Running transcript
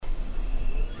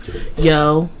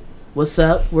Yo, what's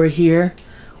up? We're here.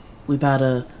 We about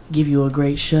to give you a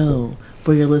great show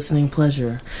for your listening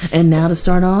pleasure. And now to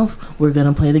start off, we're going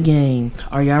to play the game.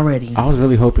 Are y'all ready? I was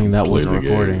really hoping that wasn't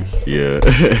recording. Yeah.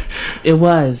 It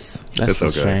was. That's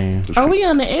a shame. Are we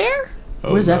on the air?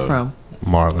 Where's that from?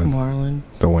 Marlon.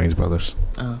 The Wayans brothers.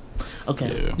 Oh.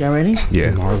 Okay. Yeah. Y'all ready?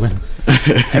 Yeah. Marlon.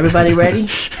 Everybody ready?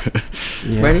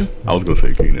 Yeah. Ready? I was going to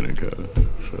say Keenan and Kel.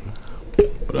 So.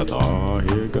 But that's all.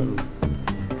 Here it goes.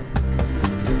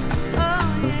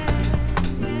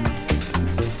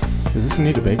 Is this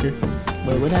Anita Baker?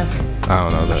 Wait, what happened? I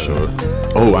don't know that. Sure.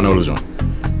 Oh, I know this one.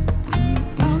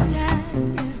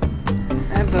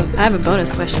 I have a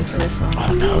bonus question for this song.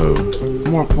 Oh,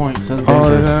 no. More points. That's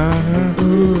dangerous.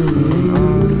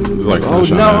 It's like Oh,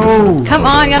 Sunshine no. Anderson. Come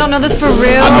on, y'all don't know this for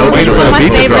real. I know, It's wait one of for the my beat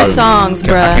to favorite drop. songs, I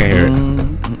can't bruh. hear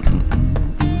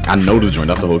it. I know this joint.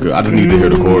 That's the whole good. I just need to hear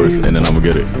the chorus and then I'm going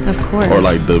to get it. Of course. Or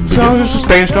like the So beginning. it's just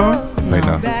staying strong? Wait,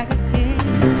 no.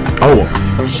 Oh.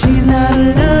 She's not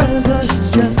a lover, she's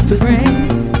just a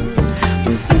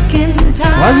friend. Sick and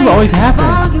tired. Why does this always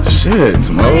happen? Shit,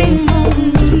 Smo.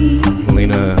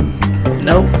 Melina.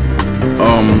 Nope.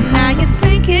 Now you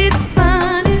think it's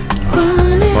funny.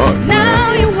 Fuck.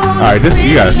 Now you want Alright, this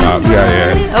you gotta stop.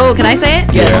 Yeah. Oh, can I say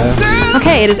it? Yes.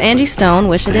 Okay, it is Angie Stone.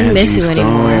 Wish I didn't miss you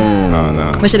anymore.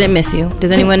 No. Wish I didn't miss you.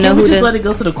 Does anyone know Can who we just the? let it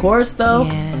go to the chorus, though?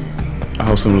 Yeah.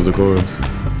 How soon was the chorus?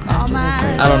 I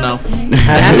don't know.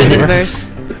 After this verse.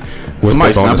 What's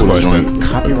Somebody the bonus sampled the question? joint.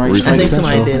 Copyright. Recently. I think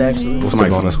Central. somebody did, actually. What's the Somebody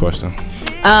bonus question?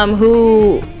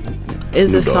 Who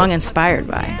is this Snoop Dogg. song inspired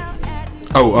by?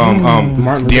 Oh, Martin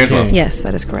Luther D'Angelo. King. Yes,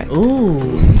 that is correct. Ooh.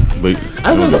 But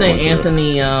I was going to say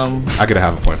Anthony. Anthony, I get a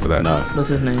half a point for that. Nah, what's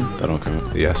his name? that don't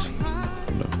count. Yes.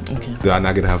 Okay. Did I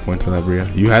not get a half point for that, Bria?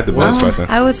 You had the bonus question.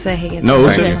 I would say he gets. No, it.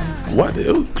 it's Thank just,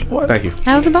 what? What? Thank you.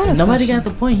 That was a bonus. Nobody question. got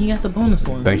the point. He got the bonus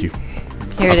one. Thank you.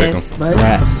 Here I'll it take is. But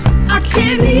Rats. I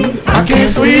can't eat. I can't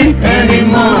sleep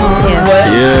anymore.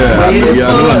 Yes. Yeah,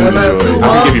 I know.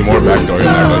 I can give you more backstory on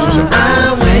that relationship.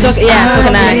 So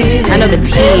can I? I know the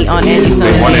T on Angie Stone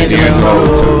They and wanted D'Angelo.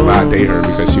 D'Angelo to not date her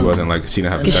because she wasn't like she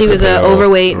didn't have. Because she was an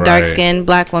overweight, dark-skinned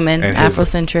black woman, And his-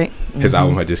 Afrocentric. His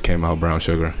album had just came out, Brown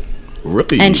Sugar.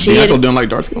 Really? And she D'Angelo had- didn't like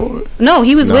dark skin women? No,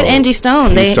 he was No. with Angie Stone.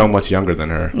 He's They, so much younger than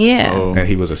her. yeah. Oh. And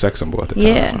he was a sex symbol at the time.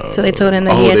 Yeah, so they told him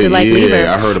that Oh, he had they- to leave her.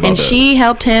 yeah, I heard about and that. she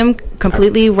helped him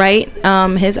completely write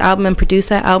his album and produce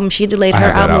that album. She delayed I her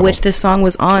have that album, album. which this song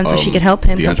was on, so she could help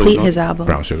him D'Angelo's complete song? his album.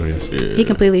 Brown Sugar, yes. Yeah. He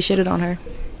completely shitted on her.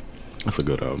 That's a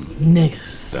good album.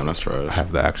 niggas. Damn, that's I trash.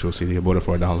 have the actual CD. I bought it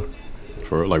for $1.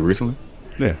 For like recently?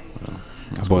 Yeah.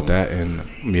 I bought that and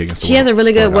Me Against the She has a World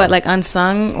really for good, $1. what, like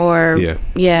Unsung or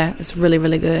Yeah. it's really,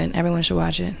 really good. Everyone should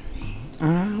watch it.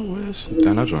 I wish.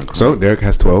 Damn, that joint. So Derek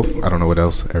has 12. I don't know what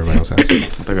else everybody else has. I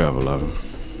think I have 11.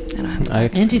 I don't have I,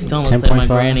 Angie Stone looks like my 10.5.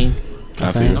 granny.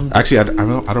 I see. I'm Actually, just-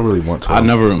 I don't really want 12. I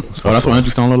never. Oh, that's what Angie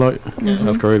Stone look like.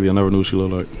 That's crazy. I never knew what she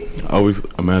looked like. I always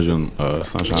imagine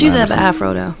Sunshine. She used to have the Anderson.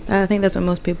 afro, though. I think that's what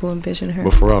most people envision her.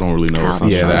 But for real, I don't really know what How?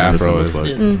 Sunshine Yeah, the Anderson afro looks is-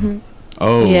 like. Yes.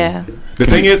 Oh, Yeah. The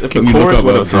Can thing you- is, if can the you look chorus up,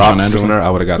 would have Sunshine dropped Anderson? sooner, I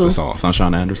would have got Who? the song.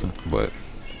 Sunshine Anderson But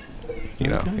you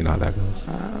know how that goes.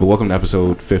 But welcome to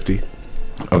episode 50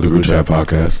 of the Group Chat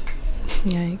Podcast.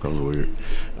 That Yikes. was weird.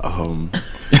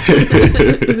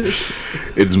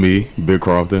 It's me, Big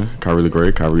Crofton, Kyrie the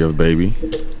Great, Kyrie of Baby,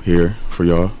 here for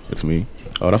y'all. It's me.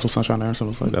 Oh, that's what Sunshine Anderson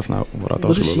looks like. That's not what I thought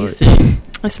What she did looked she like. sing?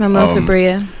 It's Mimosa Um,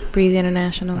 Bria, Breezy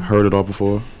International. Heard it all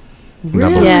before.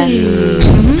 Really? Yes.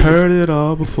 Heard it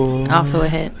all before. Also a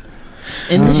hit.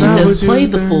 And then she How says would you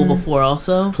played the think? fool before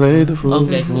also. Played the fool.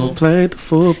 Okay, cool. Played the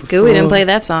fool. Before. Good we didn't play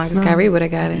that song because Kyrie would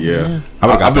have got it. Yeah. I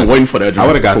would've got I've been that. waiting for that I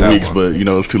would've got for that weeks, one. but you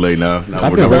know it's too late now. Now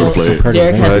I've we're been not gonna waiting for play some it. pretty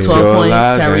Derek has good- 12 points.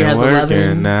 Kyrie has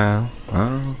 11. Now.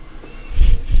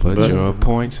 But But- your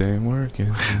points ain't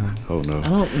working. Oh no. I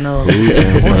don't know. All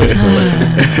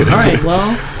right,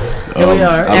 well, here we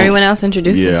are. Everyone else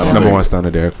introduced Yeah, themselves. I'm Number one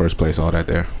stunner, Derek, first place, all that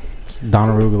there.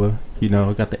 Donna Arugula. You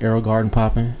know, got the Arrow Garden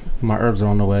popping. My herbs are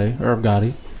on the way. Herb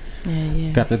Gotti.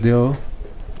 Yeah. Got the deal.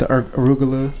 The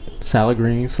arugula, salad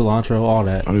greens, cilantro, all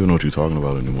that. I don't even know what you're talking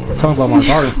about anymore. man. Talking about my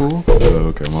garden, fool.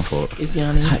 Okay, my fault. It's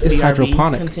Yanni. It's BRB.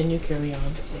 hydroponic. Continue, carry on.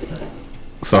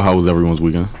 So how was everyone's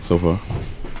weekend so far?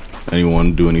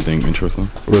 Anyone do anything interesting?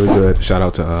 Really good. Shout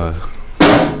out to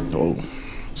Oh,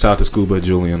 Scuba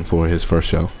Julian for his first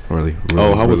show. Really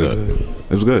Oh, how was really that? good.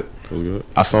 It was good. that was good.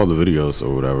 I saw the videos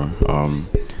or whatever.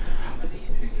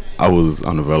 I was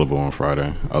unavailable on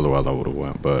Friday. Otherwise, I would have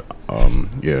went. But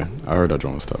yeah, I heard that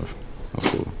joint was tough. That's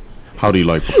cool. How do you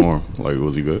like perform? Like,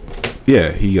 was he good?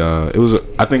 Yeah, he. It was.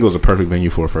 I think it was a perfect venue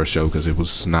for a first show because it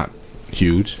was not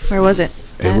huge. Where was it?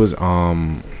 It was.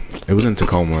 It was in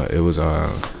Tacoma. It was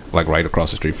like right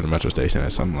across the street from the metro station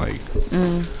at some like. I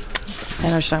know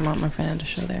what you're talking about. My friend had a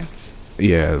show there.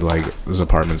 Yeah, like there's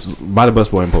apartments by the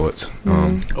Busboy and Poets.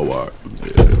 Oh wow.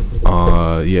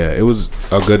 Yeah, it was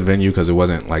a good venue because it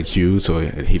wasn't like huge, so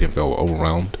he didn't feel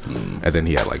overwhelmed. And then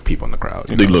he had like people in the crowd.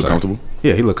 Did he look comfortable?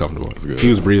 Yeah, he looked comfortable. He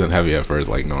was breathing heavy at first,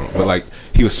 like normal, but like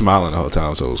he was smiling the whole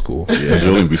time, so it was cool. Yeah,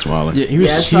 Julian be smiling. Yeah, he was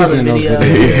Yeah, I saw the cheesing in those video.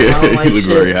 videos. Like He looked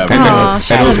very happy. And Aw, it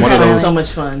shout was out one to of him. those. So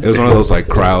much fun. It was one of those like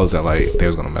crowds that like they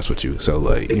was gonna mess with you, so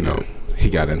like you know he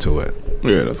got into it.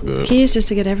 Yeah, that's good. Key is just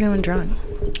to get everyone drunk.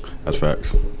 That's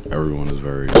facts. Everyone is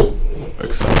very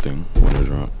accepting when they're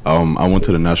drunk. I went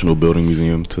to the National Building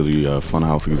Museum to the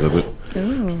Funhouse exhibit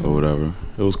or whatever.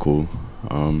 It was cool.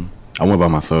 I went by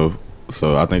myself,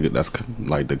 so I think that's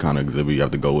like the kind of exhibit you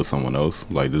have to go with someone else.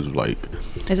 Like this, like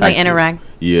It's like active- interact.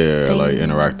 Yeah, thing. like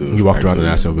interactive. You walked around the activity.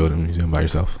 National Building Museum by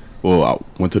yourself. Well, I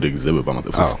went to the exhibit by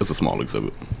myself. Oh. It's a small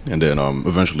exhibit, and then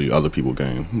eventually other people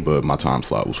came, but my time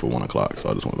slot was for 1 o'clock, so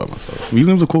I just went by myself.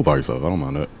 Museums are cool by yourself. I don't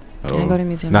mind that at I all. go to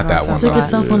museums. Not by that one, myself Take a but- lot.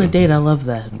 yourself on a date. I love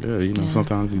that. Yeah, you know, Yeah.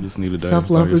 sometimes you just need a day.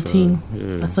 Self-love by yourself. routine.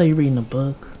 Yeah, That's how you're reading a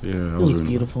book. yeah. It was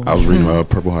beautiful. I was reading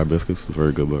Purple Hibiscus.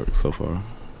 Very good book so far.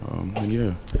 And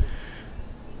yeah,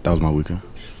 that was my weekend.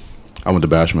 I went to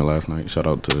Bashment last night. Shout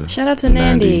out to Nandy.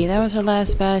 Nandy. That was her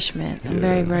last bashment. I'm Yeah.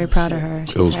 very, very proud of her.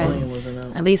 She's was had fun. It wasn't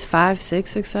up. at least 5-6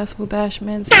 successful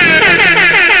bashments.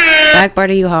 Back bar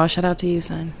to you, Hall. Shout out to you,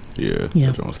 son. Yeah,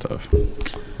 Yeah. that stuff.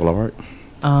 Well, all right.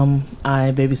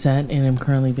 I babysat and am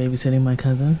currently babysitting my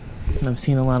cousin. I've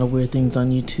seen a lot of weird things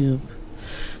on YouTube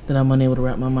that I'm unable to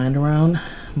wrap my mind around,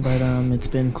 but it's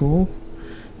been cool.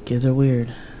 Kids are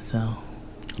weird, so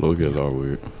Little kids are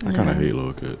weird. I kind Yeah. of hate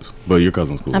little kids, but your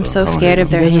cousin's cool. I'm though. so I don't scared hate of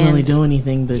he their doesn't really hands. do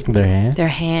anything. But Their hands. Their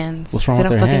hands. What's wrong They with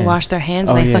don't their fucking hands? wash their hands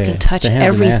Oh, and they yeah. fucking touch Their hands are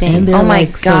everything. and they're Oh my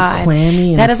like so god. clammy.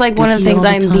 And That is like one of the sticky things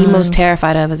all I'm the time. most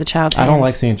terrified of as a child. I don't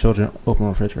like seeing children open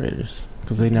refrigerators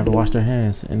because they never wash their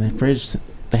hands, and the fridge,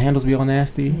 the handles be all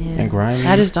nasty Yeah. and grimy.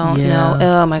 I just don't Yeah. know.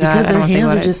 Oh my god. Because I their don't think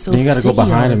hands about are it. just so then you got to go sticky all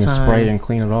behind them the and time. spray and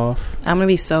clean it off. I'm gonna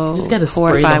be so You just gotta spray the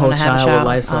horrified whole when I have a child with child.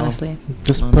 Lysol. Honestly,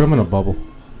 Just put them in a bubble.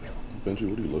 Benji,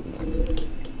 what are you looking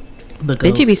at? The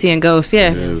bitchy be ghost. seeing ghosts.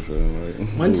 Yeah.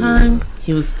 One time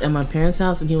he was at my parents'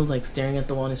 house and he was like staring at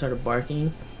the wall and he started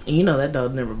barking. And you know that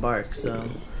dog never barks, so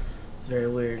it's very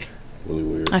weird. Really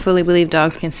weird. I fully believe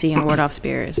dogs can see and ward off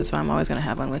spirits. That's why I'm always gonna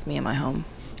have one with me in my home.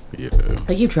 Yeah.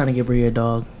 I keep trying to get Bria a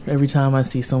dog. Every time I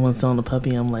see someone selling a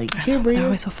puppy, I'm like, here, They're Bria.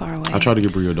 always so far away. I tried to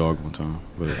get Bria a dog one time,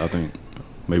 but I think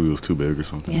maybe it was too big or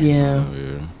something. Yes. Yeah. So,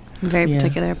 yeah. I'm very Yeah.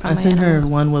 particular about I my sent her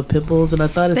animals. one with pit bulls, and I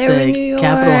thought it They were in New said York.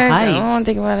 Capitol I don't Heights. want to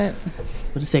think about it.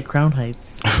 But it said Crown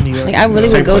Heights, New York. Like, I really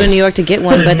Same would go to place. New York to get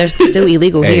one, but they're still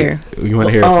illegal Hey, here. you want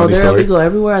to hear a Oh, funny they're story? illegal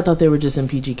everywhere. I thought they were just in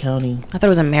PG County. I thought it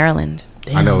was in Maryland.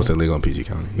 Damn. I know it's illegal in PG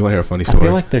County. You want to hear a funny I story?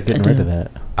 feel like they're getting I rid do. of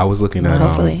that. I was looking at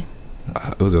Hopefully.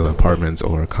 it was apartments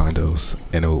or condos,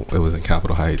 and it was in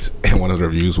Capitol Heights. And one of the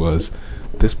reviews was,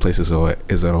 "This place is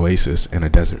an oasis in a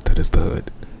desert that is the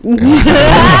hood."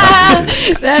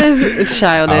 That is I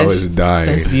childish. was dying.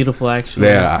 That's beautiful, actually.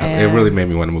 Yeah, it Yeah. really made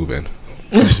me want to move in.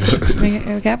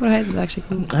 Capitol Heights is actually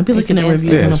cool. I'd be I used to looking at dance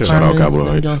reviews there. on Yeah, sure. Shout out apartments, Capitol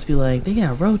and Heights. don't be like, they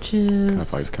got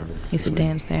roaches. Used to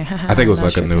dance there. I think it was Not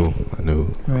like sure. a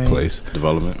new Right. place.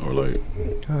 Development or like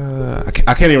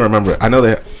I can't even remember. I know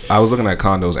that I was looking at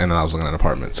condos and I was looking at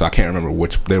apartments, so I can't remember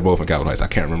which. They're both in Capitol Heights. I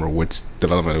can't remember which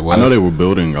development it was. I know they were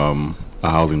building a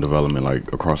housing development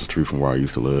like across the street from where I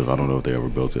used to live. I don't know if they ever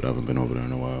built it. I haven't been over there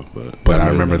in a while, but I may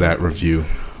have remember been. that review,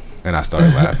 and I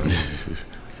started laughing.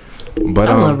 But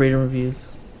I love reading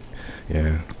reviews.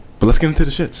 yeah. But let's get into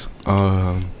the shits.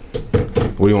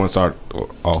 What do you want to start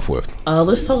off with?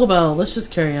 Let's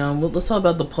just carry on. Let's talk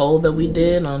about the poll that we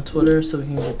did on Twitter so we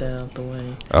can get that out the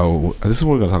way. Oh, this is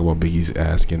what we're gonna talk about. Biggie's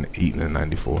ass getting eaten in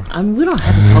 '94. I mean, we don't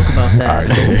have to talk about that. All right,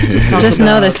 cool. We can talk Just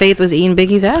know about- that Faith was eating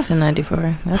Biggie's ass in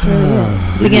 '94. That's really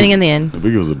it. Beginning and the end. The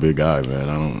Biggie was a big guy,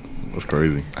 man. That's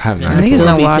crazy. I have I think 94. it's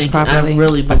not Really washed think- properly. I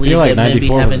really I believe feel like that men be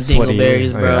 94 having was a sweaty year.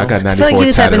 dingleberries, bro. I got 94 I feel like he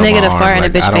was the type of tatted on nigga my to arm. fart in a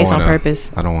Like, bitch I don't face on wanna-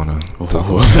 purpose. I don't want to talk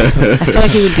about I feel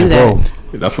like he would do that. Whoa.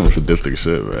 That's some sadistic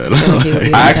shit, man. feel like he would do I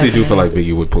that actually type do of feel nigga. like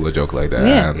Biggie would pull a joke like that.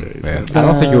 Yeah. And, I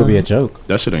don't think it would be a joke.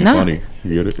 That shit ain't No. funny.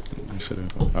 You get it? That shit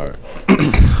ain't funny. All right.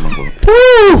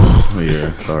 Oh,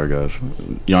 yeah, sorry guys.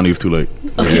 Y'all niggas too late.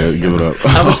 Yeah, give it up.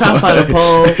 I was trying to find a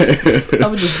poll. I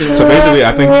would just do it. So basically,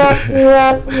 I think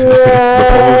the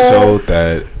poll showed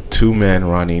that two women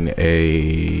running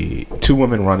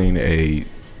a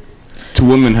Two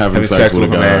women having sex with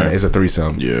a guy man is a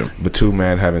threesome. Yeah. But two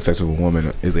men having sex with a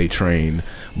woman is a train.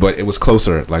 But it was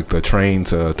closer, like the train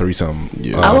to threesome.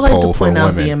 Yeah. I would like to poll for point out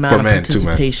women, the amount for of men, 2 men.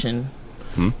 participation.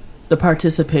 the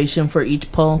participation for each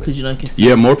poll? Because you can see.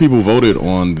 Yeah, more people voted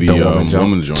on the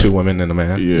women's joint. 2 women and a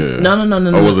man. Yeah. No.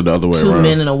 Or was it the other way 2 around?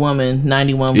 men and a woman,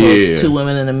 91 votes. 2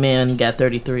 women and a man got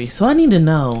 33. So I need to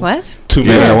know. What? 2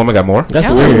 men and a woman got more. That's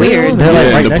That was weird. weird. They're like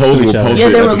Yeah, right the next polls to were each other. posted Yeah,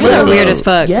 they at were the same literally time. weird as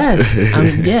fuck.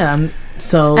 Yes.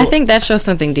 So I think that shows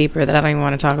something deeper that I don't even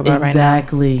want to talk about right now.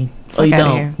 exactly. Fuck You outta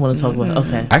don't here. want to talk about it?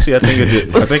 Okay. Actually, I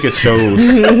think it shows.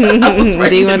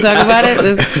 Do you want to talk about it?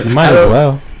 You might as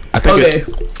well. I think Okay.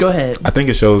 Go ahead. I think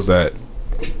it shows that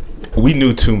we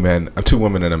knew 2 women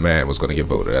and a man was going to get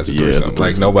voted as a Yeah, as a threesome. Like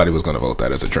threesome. nobody was going to vote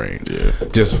that as a train. Yeah.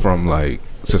 Just from like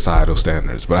societal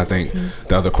standards. But I think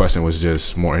the other question was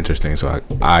just more interesting. So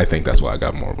I think that's why I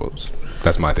got more votes.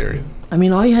 That's my theory. I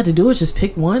mean, all you had to do was just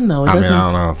pick one, though. I don't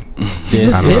know. You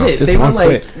just I don't know. hit it. It's They were one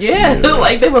like, click. yeah,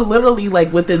 like they were literally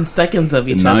like within seconds of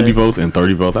each 90 other. votes and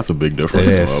 30 votes. That's a big difference.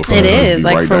 It as is. well. It is,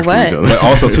 like, for next to each what? other. But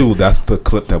also too, that's the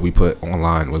clip that we put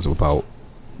online was about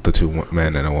the 2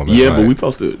 men and a woman. Yeah, Like, but we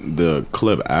posted the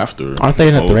clip after. Aren't they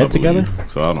in a polls, thread I believe. together?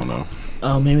 So I don't know.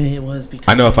 Oh, maybe it was because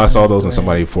I know if I saw those and Right.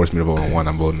 somebody forced me to vote on one,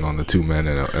 I'm voting on the 2 men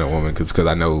and a woman because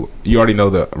I know you already know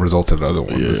the results of the other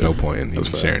one. Yeah. There's no point in That's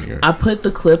even facts. sharing your. I put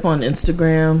the clip on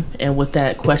Instagram and with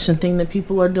that question thing that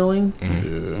people are doing.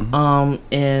 Yeah.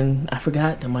 And I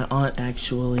forgot that my aunt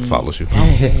actually Follows you.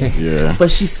 follows me. Yeah. But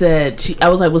she said I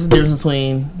was like, what's the difference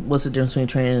between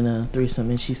training and a threesome?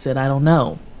 And she said, I don't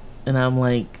know. And I'm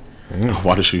like,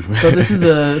 Why does she? so this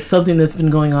is something that's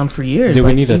been going on for years. Do we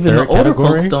Like, need a even third the older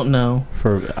category? folks don't know.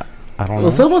 For I don't know.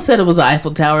 Well, someone said it was the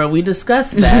Eiffel Tower, and we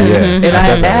discussed that. Yeah. And I I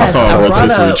had said that. I asked, saw I a brought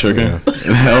rotisserie up, chicken.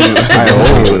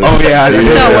 Oh yeah, I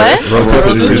So what?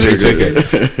 Rotisserie chicken.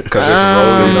 Because it's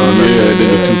rolling on the. Yeah, then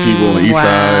there's 2 people on each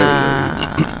side.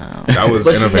 Wow. That was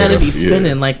but she's got to innovative. be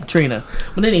spinning like Trina.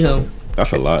 But anywho,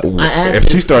 That's a lot. I asked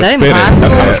If she starts Is that spinning, impossible?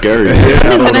 That's kind of scary.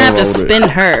 Somebody's gonna have to spin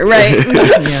her, right?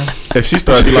 yeah, if she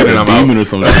starts She's like spinning, a I'm out. demon or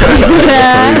something.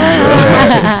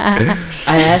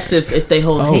 I asked if they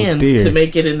hold Oh, hands dear. to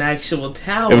make it an actual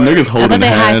tower. If niggas holding they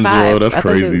hands, bro, high-five. that's I thought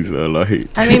crazy. they- So,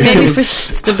 like, I mean, maybe for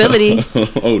stability.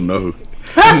 oh no.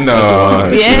 No.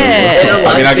 Yeah.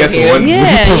 I mean, I guess one.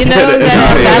 Yeah, you know,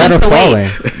 gotta balance the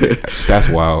weight. That's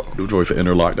wild. The voice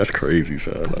interlock. That's crazy.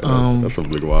 So, like, that's some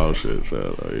big wild shit.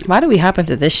 So, like, Why do we hop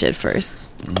into this shit first?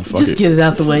 fuck Just it. get it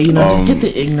out the way, just get Um,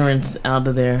 the ignorance out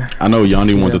of there. I know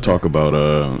Yanni get wanted it to talk about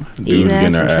Eating dudes getting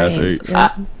ass their and ass trains. ate. Yeah.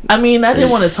 I mean, I didn't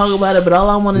want to talk about it, but all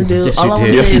I want to do, Yes, all you I want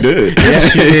did. to Yes, say you is, did.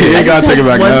 Yes, you I did. You just gotta take have it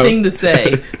back one now. thing to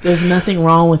say. There's nothing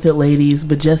wrong with it, ladies,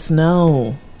 but just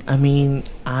know. I mean,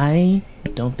 I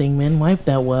don't think men wipe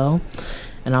that well,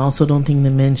 and I also don't think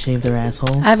the men shave their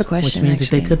assholes. I have a question, which means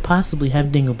that they actually. could possibly have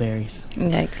dingleberries.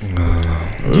 Yikes.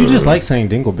 You just like saying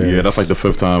dingleberries. Yeah, that's like the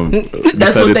 5th time. you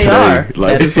That's said what it they today. are.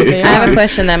 Like, That is what they I have are. a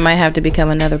question that might have to become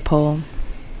another poll.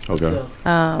 Okay. So,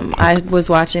 I was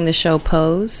watching the show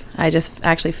Pose. I just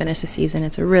actually finished the season.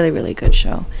 It's a really, really good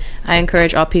show. I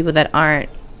encourage all people that aren't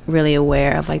really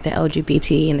aware of like the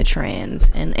LGBT and the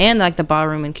trans and like the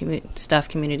ballroom and stuff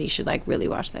community should like really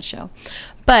watch that show.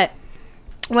 But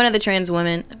one of the trans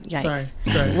women, yikes.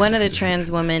 sorry. One of the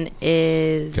trans women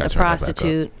is Gotta a turn that back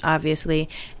prostitute, obviously,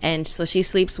 and so she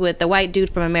sleeps with the white dude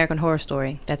from American Horror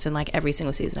Story. That's in like every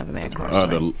single season of American Horror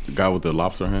Story. The guy with the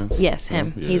lobster hands. Yes,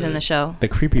 him. Yeah. He's in the show. The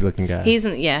creepy looking guy. He's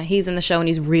in the show, and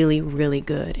he's really, really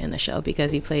good in the show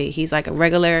because he's like a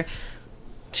regular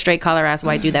straight collar ass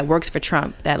white dude that works for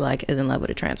Trump that like is in love with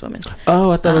a trans woman.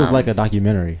 Oh, I thought it was like a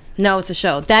documentary. No, it's a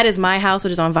show. That is My House,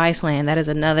 which is on Viceland. That is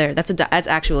another. That's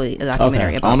actually a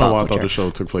documentary Okay. about I don't know pop why I thought culture. the show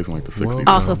took place in like the 60s.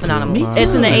 Also phenomenal. Me too.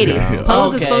 It's in the 80s. Yeah.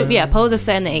 Pose is Okay. Pose is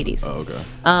set in the 80s. Oh, okay.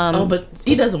 oh, but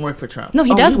he doesn't work for Trump. No,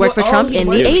 he does work for Trump in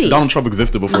the Yeah, 80s. Donald Trump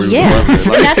existed before he Yeah, was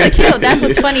president. and that's the kill. That's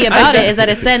what's funny about it is that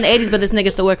it's set in the 80s, but this nigga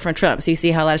still work for Trump. So you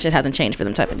see how a lot of shit hasn't changed for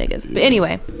them type of niggas. But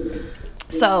anyway,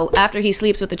 so after he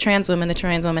sleeps with the trans woman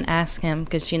asks him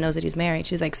because she knows that he's married.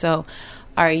 She's like, "So,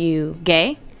 are you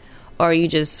gay, or are you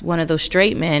just one of those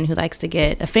straight men who likes to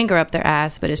get a finger up their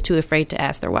ass but is too afraid to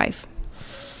ask their wife?"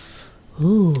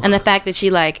 Ooh. And the fact that she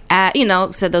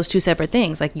said those two separate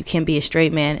things, like you can be a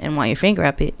straight man and want your finger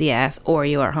up the ass, or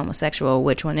you are homosexual.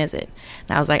 Which one is it?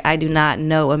 And I was like, I do not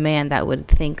know a man that would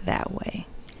think that way.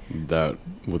 That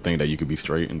would think that you could be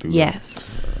straight and do Yes.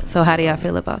 So how do y'all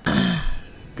feel about that? that.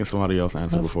 Can somebody else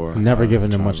answer before? Never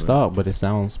given it Trying much to- thought, but it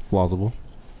sounds plausible.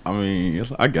 I mean,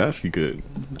 I guess you could.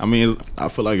 I mean, I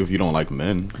feel like if you don't like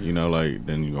men, like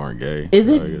then you aren't gay. Is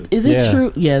I it guess. it Yeah.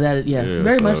 true? Yeah, Yeah,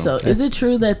 very much so- so. Is it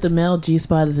true that the male G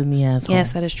spot is in the asshole?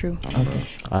 Yes, that is true.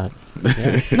 Yeah.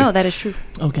 No, that is true.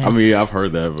 Okay. I mean, I've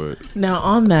heard that, but now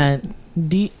on that,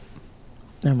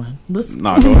 never mind. Let's.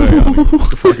 nah, go ahead.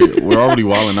 Fuck it. We're already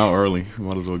wilding out early.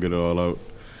 Might as well get it all out.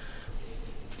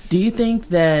 Do you think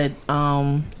that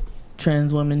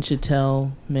trans women should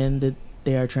tell men that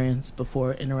they are trans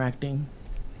before interacting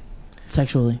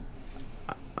sexually?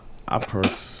 I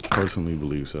personally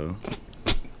believe so.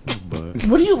 But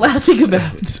What are you laughing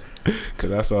about?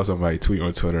 Because I saw somebody tweet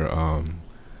on Twitter.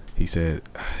 He said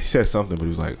something, but he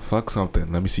was like, "Fuck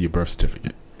something. Let me see your birth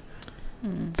certificate."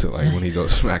 So like when he Nice.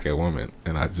 goes smack at women,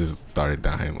 and I just started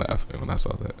dying laughing when I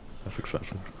saw that. that's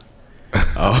excessive.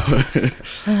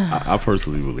 I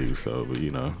personally believe so, but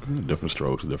you know, different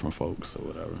strokes, different folks, or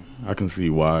whatever. I can see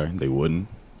why they wouldn't,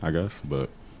 I guess, but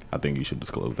I think you should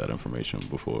disclose that information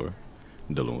before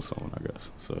dealing with someone, I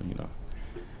guess. So, you know.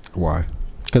 Why?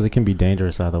 Because it can be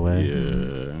dangerous either way.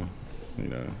 Yeah. You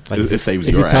know, Like it saves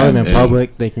if your you tell ass them in and-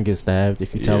 public, they can get stabbed.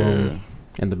 If you tell Yeah. them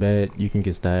in the bed, you can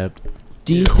get stabbed.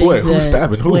 Do you Wait, think who's that,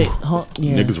 stabbing who? Wait,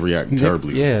 yeah. Niggas react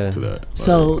terribly Yeah. to that.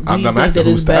 So, Like, do you I'm think asking that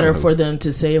it's who's better stabbing for them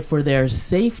to say it for their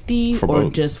safety, For or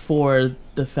both. just for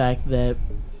the fact that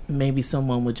maybe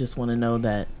someone would just want to know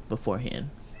that beforehand?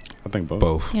 I think both.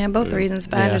 Both. Yeah, both Yeah. reasons,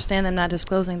 but I Yeah. understand them not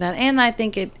disclosing that. And I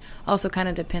think it also kind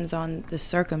of depends on the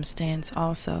circumstance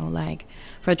also. Like,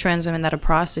 for trans women that are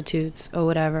prostitutes or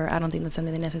whatever, I don't think that's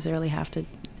something they necessarily have to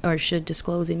or should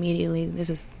disclose immediately. This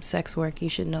is sex work. You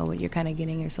should know what you're kind of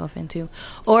getting yourself into.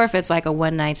 Or if it's like a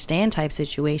one-night stand type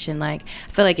situation, like,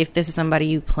 I feel like if this is somebody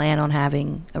you plan on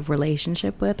having a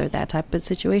relationship with or that type of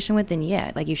situation with, then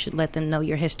yeah, like, you should let them know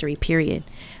your history, period.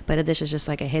 But if this is just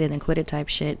like a hit it and quit it type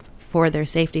shit for their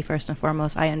safety first and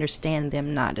foremost, I understand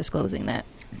them not disclosing that.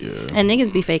 Yeah. And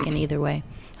niggas be faking either way.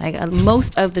 Like,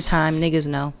 most of the time, niggas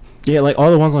know. Yeah, like all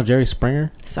the ones on Jerry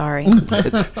Springer. Sorry.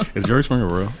 Is Jerry Springer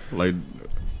real? Like,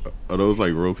 are those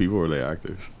like real people or are they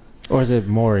actors? Or is it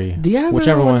Maury? Do y'all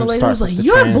Whichever remember when one the lady starts was like, the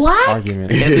 "You're trans black?"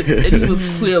 argument. And he was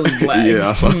clearly black. Yeah,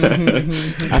 I saw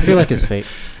that. I feel like it's fake.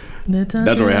 That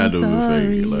joint had to have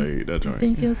been fake. Like, that joint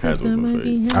Think your had to have sister been might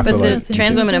be fake. I But feel the like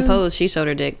trans woman in Pose, she showed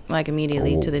her dick, like,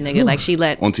 immediately to the nigga. Like, she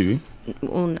let... On TV?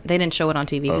 Well, they didn't show it on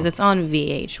TV because Oh. it's on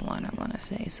VH1, I want to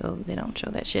say. So they don't show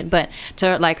that shit. But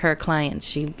to, like, her clients,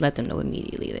 she let them know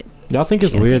immediately that... Y'all think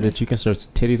it's Shit, weird penis. that you can search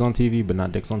titties on TV but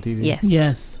not dicks on TV? Yes.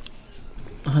 Yes,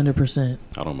 100%.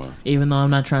 I don't mind. Even though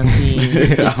I'm not trying to see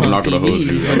dicks I'm on not gonna TV, hold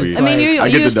you. but I it's I mean, like- I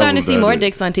get you're the starting to devil's see more advocate.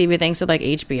 dicks on TV thanks to, like,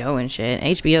 HBO and shit.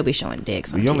 HBO be showing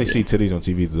dicks on You TV. only see titties on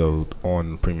TV though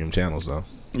on premium channels though.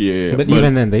 Yeah, But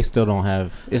even then, they still don't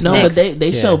have. It's no, not- but they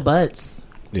Yeah. show butts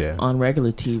Yeah. on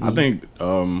regular TV. I think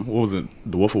what was it?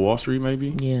 The Wolf of Wall Street,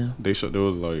 maybe. Yeah. They showed there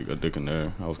was like a dick in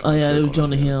there. I was. Oh kinda yeah, sick it was on that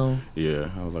Jonah shit. Hill. Yeah,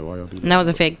 I was like, why y'all do that? And that was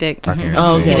a fake dick. I can't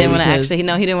Oh, see He okay. it. didn't want to because-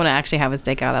 actually... He didn't want to actually have his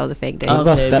dick out. That was a fake dick. What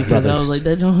about Okay, Step because I Brothers? was like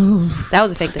that. Jonah. That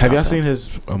was a fake dick. Have y'all also. seen his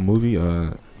movie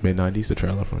mid '90s? The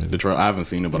trailer for it. I haven't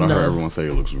seen it, but I No. heard everyone say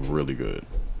it looks really good.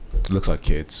 It looks like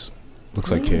kids. Looks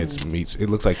like kids meets. It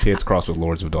looks like kids crossed with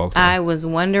Lords of Dogtown. I was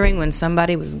wondering when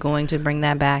somebody was going to bring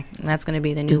that back. And that's going to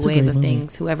be the new It's a wave great of movie.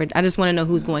 things. Whoever, I just want to know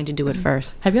who's going to do it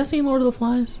first. Have y'all seen Lord of the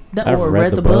Flies? I've Or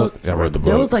read the book. I read the book.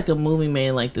 There was like a movie made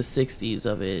in like the 60s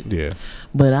of it. Yeah.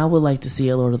 But I would like to see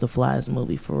a Lord of the Flies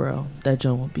movie for real. That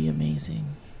joint would be amazing.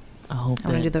 I hope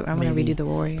I want to that do the. I want to maybe redo the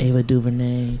Warriors. Ava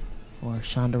DuVernay or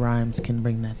Shonda Rhimes can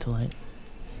bring that to light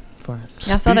for us.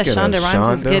 Y'all saw that Speaking of Shonda Rhimes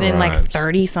is Shonda getting like Rhimes.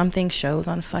 30 something shows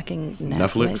on fucking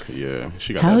Netflix. Yeah,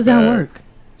 she got. How that does that bag. work?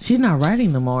 She's not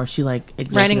writing them all. She like Writing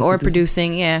executive or produce-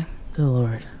 producing, yeah. Good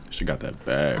Lord, She got that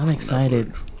bag. I'm from excited.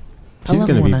 Netflix. I She's love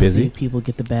gonna it when be I busy. see people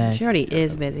get the bag. She already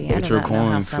is busy. I Get do your not know how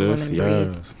coins, some sis. women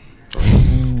breathe. Yes.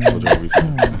 Mm. Told you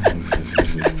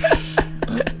everything.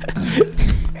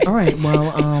 All right, well,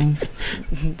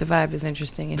 The vibe is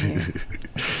interesting in here.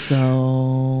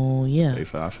 so yeah. They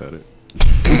said I said it.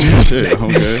 Shit,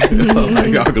 okay.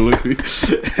 Like, y'all can look at me.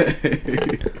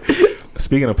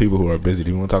 Speaking of people who are busy,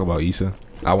 do you want to talk about Issa?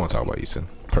 I want to talk about Issa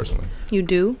personally. You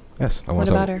do? Yes. I What want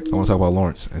to about talk, her? I want to talk about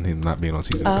Lawrence and him not being on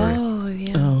season 3. Oh,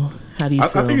 yeah. Oh, how do you I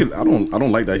feel? think I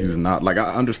don't like that he's not. Like,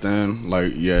 I understand.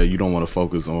 Like, yeah, you don't want to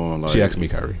focus on. Like, She asked me,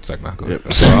 Kyrie. It's like, nah, go Yeah,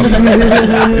 ahead. so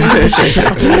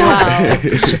Wow.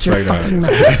 Shut your Like that. fucking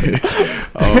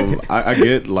mouth. I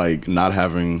get like not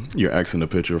having your ex in the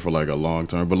picture for like a long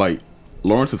term, but like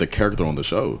Lawrence is a character on the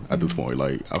show at this point.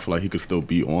 Like, I feel like he could still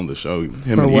be on the show. Him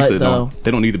For and what, Issa though?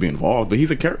 they don't need to be involved, but he's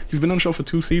a character. He's been on the show for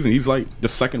 2 seasons. He's like the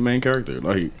second main character.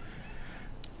 Like,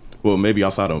 well, maybe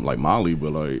outside of like Molly,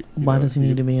 but like, Why does he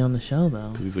need to be on the show though?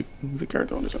 Because he's a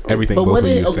character on the show. Everything But both what of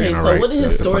did you saying are so right. what did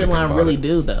his That's the funny thing storyline about really it.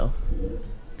 do though?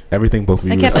 Everything both of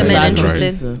you They were kept the saying men is right.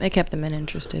 interested. They kept the men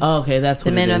interested. Oh, okay, that's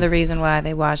what The men it are the is. reason why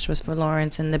they watched was for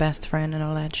Lawrence and the best friend and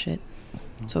all that shit.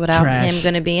 So without Trash. him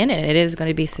going to be in it, it is going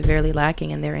to be severely lacking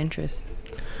in their interest.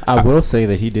 I will say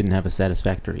that he didn't have a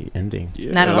satisfactory ending.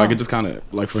 Yeah, Not at like all. it just kind of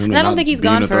like for him. And I don't think he's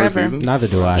gone forever. Neither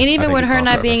do I. And even think with he's her gone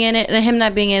not forever. being in it and him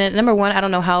not being in it, number one, I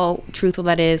don't know how truthful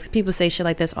that is. People say shit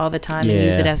like this all the time and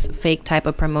use it Yeah. as fake type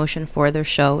of promotion for their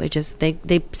show. It just they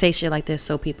say shit like this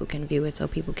so people can view it, so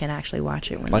people can actually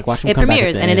watch it when Like, watch him it come back at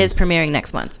premieres, the and it end. is premiering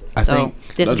next month. I So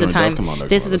think this is the That joint does time. come out next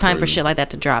This is month. the time for That's shit like that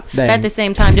to drop. Dang. But at the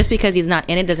same time, just because he's not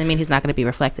in it doesn't mean he's not going to be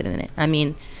reflected in it. I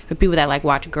mean, for people that like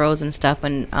watch Girls and stuff,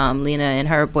 when Lena and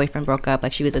her boyfriend broke up,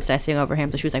 like she was obsessing over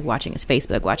him, so she was like watching his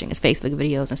Facebook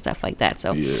videos and stuff like that.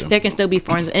 So Yeah. there can still be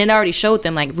forms, and it already showed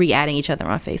them like re-adding each other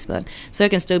on Facebook. So it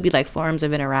can still be like forms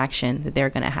of interaction that they're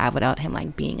gonna have without him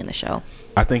like being in the show.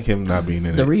 I think him not being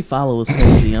in The it. refollow was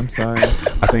crazy. I'm sorry.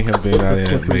 I think him being not in it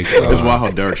slippery makes. slope. It's wild how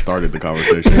Derek started the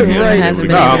conversation. Right. Yeah, Hasn't we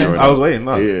been got able it to- I was waiting.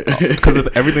 No, Yeah. because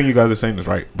everything you guys are saying is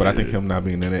right. But I think Yeah. him not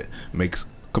being in it makes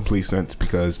complete sense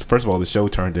because first of all, the show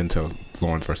turned into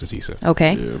Lawrence versus Issa.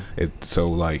 Okay. Yeah. So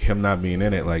like him not being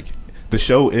in it, like the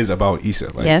show is about Issa.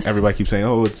 Like Yes. everybody keeps saying,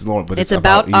 "Oh, it's Lawrence," but It's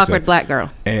about Issa. awkward black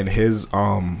girl. And his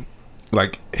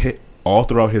all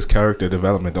throughout his character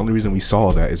development, the only reason we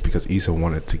saw that is because Issa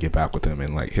wanted to get back with him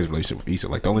and like his relationship with Issa.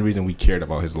 Like the only reason we cared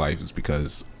about his life is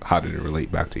because how did it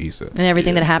relate back to Issa? And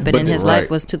everything Yeah. that happened But in his right.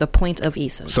 life was to the point of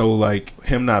Issa's. So like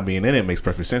him not being in it makes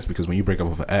perfect sense because when you break up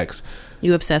with an ex,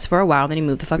 you obsessed for a while, then you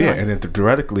moved the fuck yeah, on. and then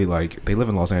theoretically like they live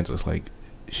in Los Angeles, like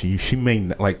she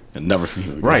may like I've never seen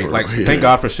him. right, for like real. thank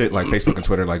God for shit like Facebook and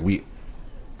Twitter, like we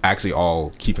actually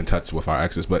all keep in touch with our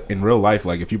exes, but in real life,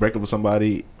 like if you break up with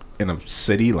somebody in a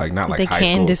city, like not like they high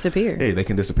can school, disappear. hey, they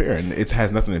can disappear, and it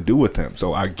has nothing to do with him.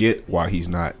 So I get why he's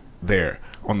not there.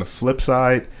 On the flip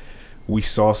side, we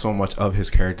saw so much of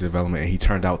his character development, and he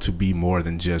turned out to be more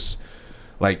than just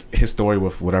like his story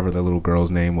with whatever the little girl's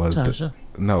name was. Tasha.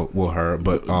 Her,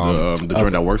 but the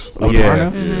joint that works. yeah,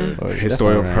 Mm-hmm. his That's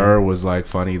story not of right. her was like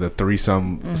funny. The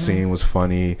threesome scene was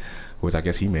funny, which I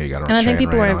guess he may have got. And I think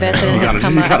people were invested in You his gotta-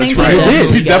 come you up. I gotta think try people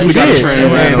it. He definitely got a did. train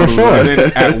Yeah, ran for over sure. And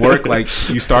then at work, like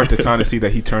you start to kind of see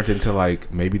that he turned into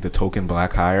like maybe the token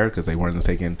black hire because they weren't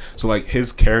taking. So like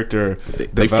his character,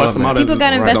 They fussed him out. people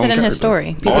got his invested own in his character.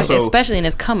 story, people, Also- especially in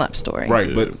his come up story. right?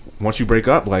 Yeah. But once you break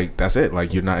up, like that's it.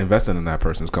 Like you're not invested in that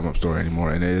person's come up story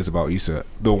anymore, and it is about Issa.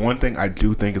 The one thing I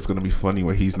do think is going to be funny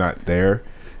where he's not there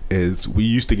is we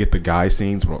used to get the guy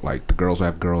scenes where like the girls will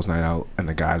have girls night out and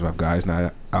the guys will have guys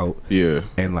night out. Yeah.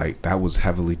 And like that was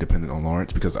heavily dependent on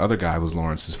Lawrence because the other guy was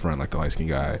Lawrence's friend, like the light skinned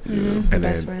guy. Mm-hmm. And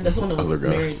Best then friend. That's the one that was Other guy.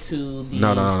 married to the.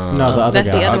 no, No, the other That's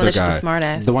guy. the other one other that's just a guy. smart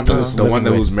ass. The one that was the one that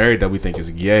living was with- married that we think is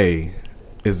gay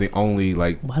is the only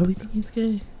like Why do we think he's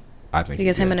gay? I think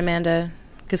because he's him gay. and Amanda,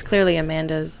 because clearly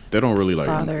Amanda's They don't really like.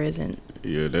 father isn't.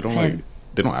 Yeah, they don't him. like.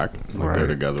 They don't act like they're Right.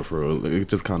 together for real. It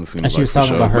just kind of seems. And she like was for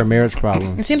talking show, about her but- marriage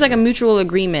problem. It seems like a mutual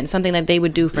agreement, something that they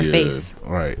would do for Yeah. face.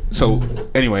 Right. So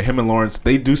anyway, him and Lawrence,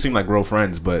 they do seem like real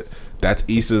friends, but that's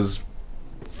Issa's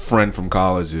friend from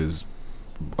college's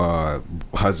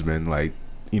husband. Like,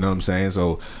 you know what I'm saying?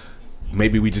 So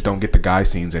maybe we just don't get the guy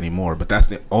scenes anymore. But that's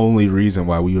the only reason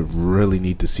why we would really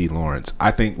need to see Lawrence.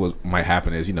 I think what might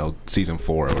happen is, you know, season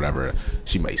 4 or whatever,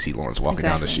 she might see Lawrence walking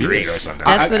down the Exactly. street or something.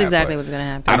 That's like what that, exactly but what's gonna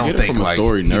happen. I I don't get think it from like a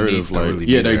story he narrative, needs to like really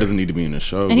be yeah, that there. doesn't need to be in the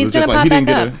show. And he's It's just gonna like he pop didn't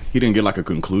back get up. he didn't get like a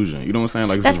conclusion. You know what I'm saying?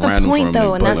 Like it's That's just the random for point, him though,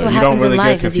 to- and that's but, what like, you don't happens in really get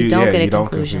life is you confused- don't yeah, get a you don't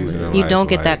conclusion. confuse it in You life, don't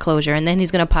get like- that closure, and then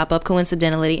he's gonna pop up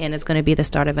coincidentally, and it's gonna be the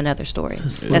start of another story. It's a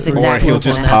That's slippery exactly Or he'll what's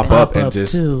just gonna pop happen. up and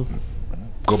just too.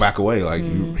 go back away. Like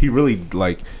he really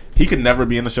like he could never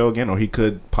be in the show again, or he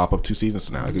could pop up 2 seasons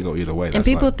from now. It could go either way. And That's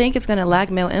people like, think it's gonna lack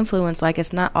male influence, like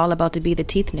it's not all about to be the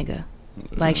teeth nigga.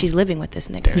 Like she's living with this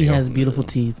nigga. He Yo. has beautiful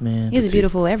teeth, man. He has a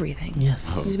beautiful everything.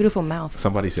 Yes. He's a beautiful mouth.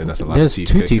 somebody said that's a lot. There's of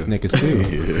 2 teeth teeth kicking. niggas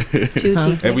too. Two Huh?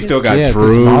 teeth. And we niggas. still got Yeah, 'cause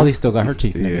Drew. Molly still got her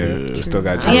teeth Yeah, nigga. we still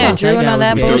got I Drew. Yeah, thought Drew and all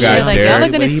that We still bullshit. got Like y'all Derek, are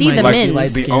gonna but he see might the just be men. like-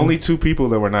 The skin. only 2 people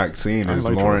that we're not seeing I is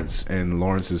like Drew. Lawrence and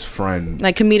Lawrence's friend.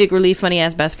 Like comedic relief, funny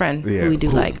ass best friend. Yeah, Who we do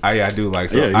who- like. I do like.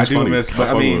 So Yeah, I he's do funny. miss, I but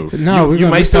I fuck mean, with him. No, we're you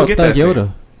gonna might miss still out get Thug that scene. Yoda.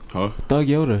 Huh? Thug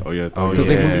Yoda. Oh yeah. Because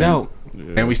they moved out. Yeah.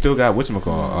 And we still got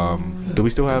whatchamacall. Do we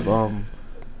still have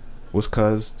what's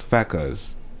Fat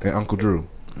Cuz and Uncle Drew?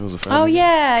 It was a Oh family.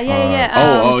 yeah.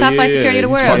 Oh, Top yeah, flight yeah, security of the he's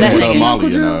world. fucking That with nigga. Molly, Uncle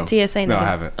you Drew. know. TSA No, I nigga.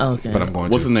 haven't. Okay. But I'm going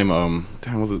What's to. his name?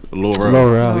 Damn, was it Laurel?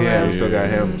 Laurel. Yeah, we Yeah. still got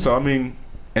him. So I mean,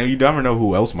 and you never know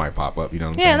who else might pop up. You know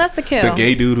what I'm Yeah, saying? that's the kill. The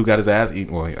gay dude who got his ass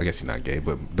eaten. Well, I guess he's not gay,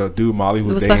 but the dude Molly Who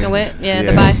was was dating. fucking with? Yeah,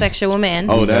 the bisexual man.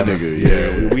 Oh, that nigga.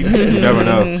 Yeah. we never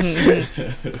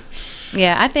know.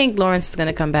 Yeah, I think Lawrence is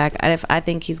gonna come back. I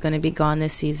think he's gonna be gone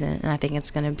this season, and I think it's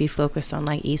gonna be focused on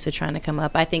like Issa trying to come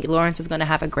up. I think Lawrence is gonna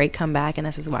have a great comeback, and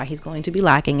this is why he's going to be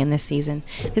lacking in this season.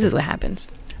 This is what happens.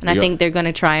 And I think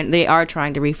they are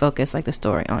trying to refocus like the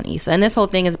story on Issa. And this whole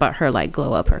thing is about her like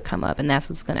glow up, her come up, and that's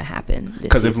what's gonna happen.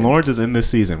 Because if Lawrence is in this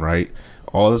season, right,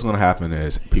 all that's gonna happen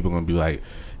is people are gonna be like,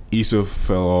 Issa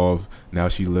fell off. Now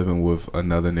she's living with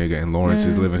another nigga, and Lawrence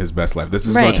is living his best life. This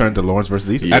is going to turn to Lawrence versus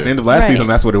Issa. Yeah. At the end of last season,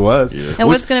 that's what it was. Yeah. And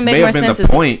what's going to make more sense is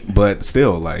the point, but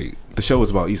still, like the show is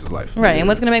about Issa's life, right? And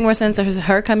what's going to make more sense is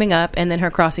her coming up and then her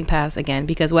crossing paths again.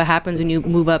 Because what happens when you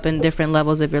move up in different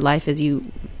levels of your life is you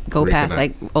go past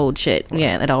like old shit. Right.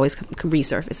 Yeah, it always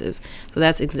resurfaces. So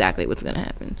that's exactly what's going to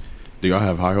happen. Do y'all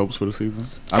have high hopes for the season?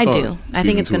 I do. I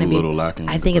think it's going to be a little lacking.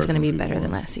 I think it's going to be better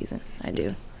than last season. I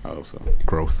do. I hope so.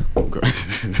 Growth.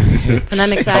 And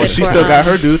I'm excited. She still got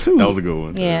her due too. That was a good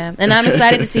one. Yeah, and I'm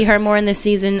excited to see her more in this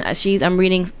season. I'm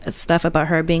reading stuff about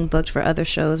her being booked for other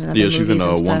shows and other movies she's in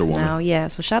and stuff Wonder Woman now. Yeah,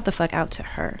 so shout the fuck out to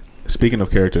her. Speaking of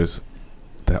characters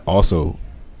that also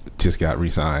just got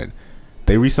re-signed,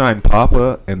 they re-signed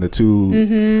Papa and the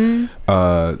two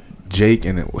Jake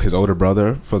and his older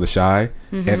brother for The Chi.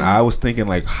 And I was thinking,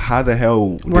 like, how the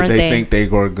hell did they think they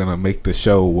were gonna make the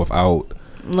show without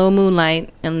Lil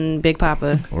Moonlight and Big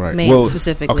Papa, right?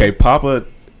 Specifically. Okay, Papa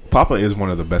is one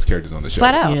of the best characters on the show.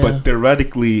 Flat out. Yeah. But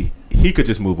theoretically, he could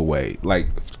just move away, like,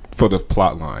 for the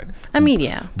plot line. I mean,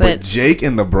 yeah, but Jake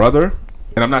and the brother,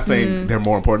 and I'm not saying they're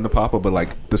more important than Papa, but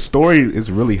like the story is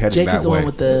really heading Jake that is the way. one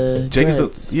with the Jake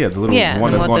dreads. the little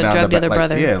one that's going down drug the dealer back.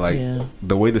 brother. Yeah,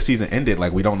 the way the season ended,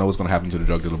 like we don't know what's going to happen to the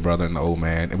drug dealer brother and the old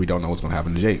man, and we don't know what's going to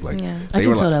happen to Jake. Like, I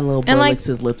can tell that little boy licks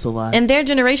his lips a lot. And their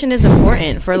generation is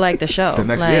important for like the show. The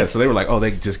next, so they were like, oh,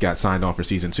 they just got signed on for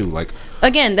season 2. Like,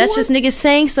 again, that's just niggas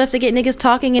saying stuff to get niggas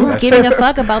talking and giving a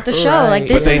fuck about the show. Right. Like,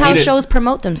 this is how shows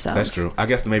promote themselves. That's true. I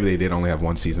guess maybe they did only have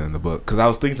one season in the book, because I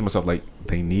was thinking to myself, like,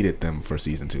 they needed them for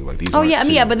season 2. Like, these. Oh yeah, I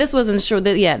mean, yeah, but this wasn't sure.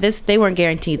 They weren't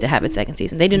guaranteed to have a second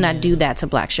season. They do not do that to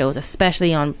black shows,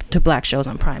 especially to black shows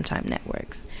on primetime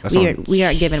networks. We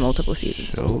aren't given multiple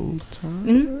seasons.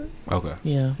 Okay.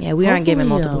 Yeah. Yeah, we aren't given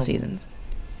multiple seasons.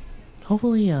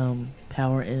 Hopefully,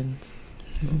 Power ends.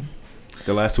 So.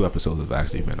 The last 2 episodes have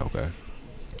actually been okay.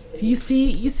 You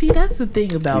see, that's the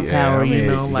thing about Power. I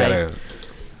mean, like,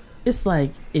 it's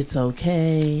like it's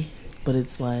okay, but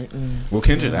it's like. Well,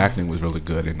 Kendrick's acting was really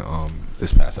good in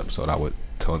this past episode. I would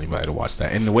tell anybody to watch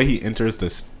that. And the way he enters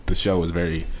the show is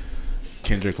very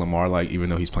Kendrick Lamar like, even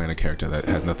though he's playing a character that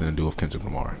has nothing to do with Kendrick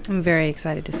Lamar. I'm very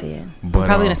excited to see it. But, I'm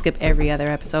probably gonna skip every other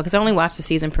episode because I only watched the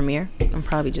season premiere. I'm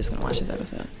probably just gonna watch this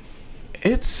episode.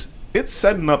 It's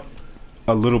setting up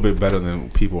a little bit better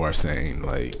than people are saying.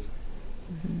 Like,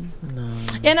 no.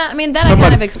 Yeah, no, I mean that I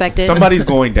kind of expected. Somebody's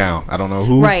going down. I don't know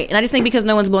who. Right, and I just think because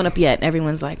no one's blown up yet,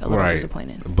 everyone's like a little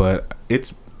disappointed. But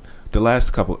it's the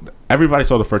last couple. Everybody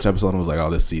saw the first episode and was like, "Oh,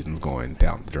 this season's going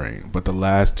down the drain." But the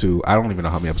last 2, I don't even know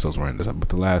how many episodes were in this, but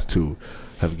the last 2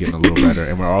 have getting a little better,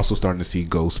 and we're also starting to see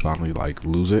Ghost finally like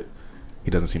lose it.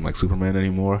 He doesn't seem like Superman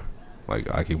anymore.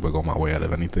 Like, I can wiggle my way out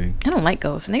of anything. I don't like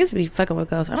Ghost. Niggas be fucking with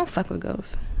Ghost. I don't fuck with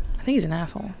Ghost. I think he's an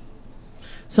asshole.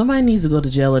 Somebody needs to go to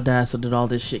jail or die so that all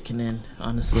this shit can end.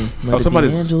 Honestly,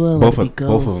 somebody's Angela, both of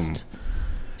them.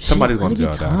 Somebody's going to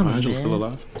jail. Tommy, Angela's still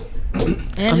alive.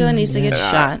 Angela needs to get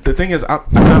shot. The thing is, I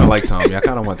kind of like Tommy. I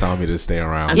kind of want Tommy to stay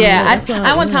around.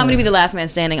 I want Tommy to be the last man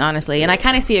standing, honestly, and I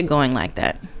kind of see it going like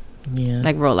that. Yeah,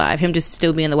 like Real Live, him just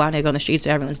still being the wild nigga on the streets,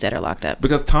 so everyone's dead or locked up.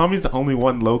 Because Tommy's the only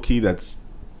one low key that's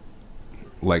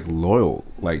like loyal.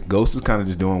 Like, Ghost is kind of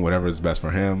just doing whatever is best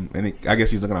for him, and I guess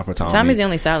he's looking out for Tommy. Tommy's the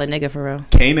only solid nigga for real.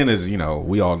 Kanan is,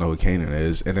 we all know who Kanan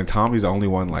is, and then Tommy's the only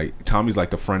one. Like, Tommy's like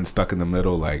the friend stuck in the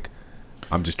middle. Like,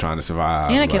 I'm just trying to survive.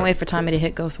 And I can't wait for Tommy to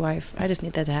hit Ghost's wife. I just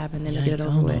need that to happen, then to get it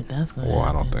over with. That's gonna happen.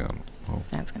 I don't think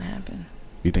that's gonna happen.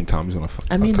 You think Tommy's gonna?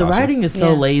 I mean, the writing is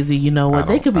so lazy. You know what?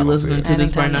 They could be listening to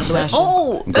this right now. Like,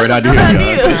 great idea.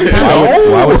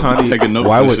 Why would Tommy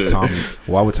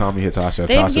hit Tasha?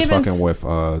 If Tasha's fucking with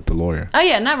the lawyer. Oh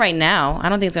yeah, not right now. I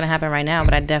don't think it's gonna happen right now,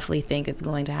 but I definitely think it's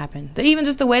going to happen. Even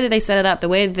just the way that they set it up, the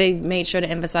way they made sure to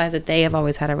emphasize that they have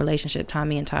always had a relationship.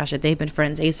 Tommy and Tasha, they've been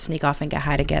friends. They used to sneak off and get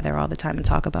high together all the time and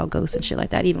talk about ghosts and shit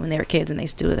like that, even when they were kids, and they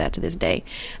still do that to this day.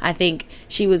 I think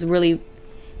she was really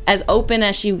as open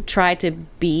as she tried to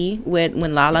be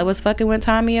when Lala was fucking with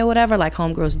Tommy or whatever, like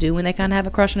homegirls do when they kind of have a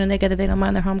crush on a nigga that they don't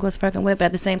mind their homegirls fucking with. But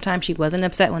at the same time, she wasn't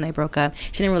upset when they broke up.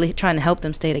 She didn't really try to help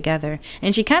them stay together,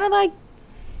 and she kind of like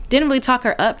didn't really talk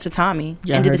her up to Tommy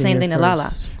and did the same thing to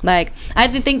Lala. Like, I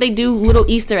think they do little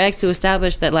Easter eggs to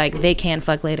establish that like they can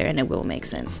fuck later and it will make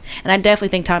sense. And I definitely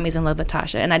think Tommy's in love with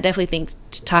Tasha, and I definitely think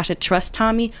Tasha trusts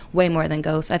Tommy way more than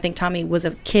Ghost. I think Tommy was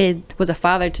a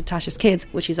father to Tasha's kids,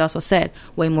 which he's also said,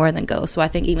 way more than Ghost. So I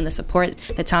think even the support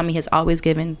that Tommy has always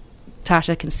given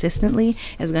Tasha consistently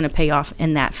is going to pay off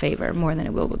in that favor more than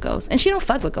it will with Ghost. And she don't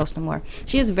fuck with Ghost no more.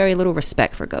 She has very little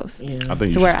respect for Ghost. Yeah. I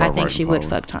think To you where should I start think writing she would power,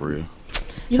 fuck Tom. for real.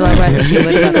 So I think she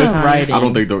would fuck with Tom. Writing. I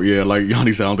don't think like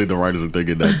Yanni said, I don't think the writers are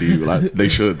thinking that deep. Like, they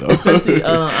should though. Especially,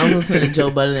 I was listening to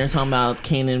Joe Budden. They're talking about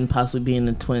Kanan possibly being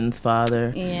the twins'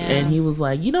 father, Yeah. and he was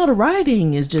like, "You know, the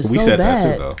writing is just We so said bad."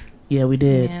 that too, though. Yeah, we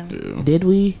did. Yeah. Yeah. Did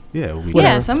we? Yeah, we Yeah,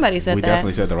 Whatever. somebody said we that.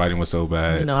 definitely said the writing was so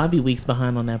bad. You know, I'd be weeks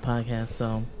behind on that podcast,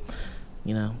 so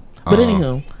you know. But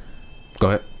anywho, Go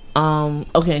ahead.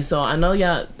 okay, so I know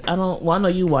y'all. I know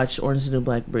you watch Orange is the New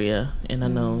Black, Bria, and I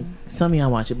know some of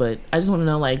y'all watch it, but I just want to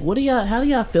know, like, how do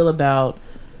y'all feel about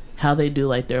how they do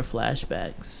like their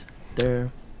flashbacks?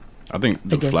 I think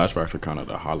the I guess. flashbacks are kind of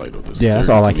the highlight of this. Yeah, that's series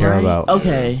all I to care me. about.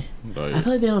 Okay, Like, I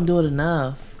feel like they don't do it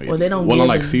enough, or they don't. Well, give on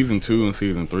like them- season 2 and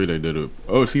season 3, they did it.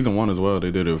 Oh, season 1 as well.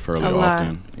 They did it fairly A lot.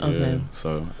 often. Yeah, Okay.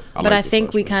 so. But I the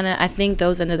think flashbacks. I think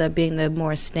those ended up being the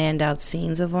more standout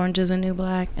scenes of Orange is the New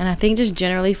Black. And I think just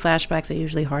generally flashbacks are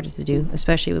usually harder to do,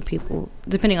 especially with people,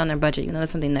 depending on their budget. You know,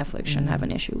 that's something Netflix shouldn't have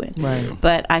an issue with. Right.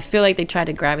 But I feel like they tried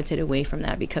to gravitate away from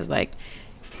that because, like,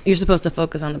 you're supposed to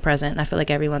focus on the present. And I feel like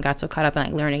everyone got so caught up in,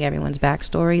 like, learning everyone's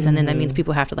backstories. And then that means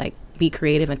people have to, like, be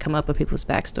creative and come up with people's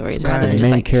backstories rather The than just,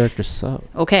 main like, characters suck.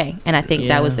 okay. And I think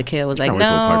that was Yeah. the kill. Was I like, can't wait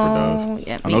till Piper no. dies.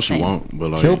 Yeah, I know me she saying. won't,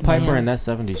 but like. Kill Piper Yeah. in that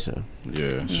 70s show.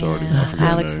 Yeah, shorty. Yeah. I forget her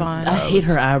Alex name. Vaughn. I hate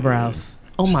her eyebrows.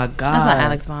 Oh my god. That's not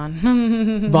Alex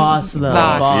Vaughn. Boss though.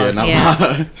 Boss. Yeah, not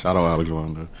Yeah. Shout out Alex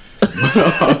Vaughn. though.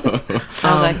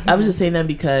 I was like, I was just saying that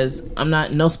because I'm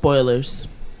not no spoilers,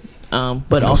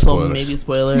 but No also spoilers. maybe a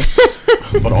spoiler.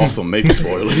 But also make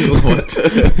spoilers. What?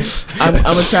 I'm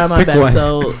gonna try my Pick best. one.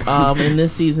 So, in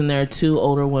this season, there are 2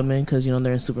 older women because you know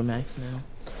they're in Supermax now.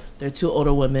 There are 2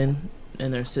 older women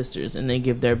and their sisters, and they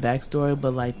give their backstory,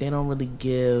 but like they don't really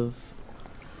give.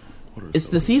 It's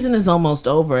the season is almost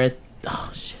over. Oh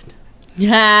shit.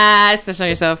 yeah, still show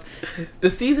yourself. The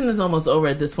season is almost over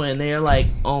at this point, and they are like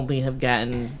only have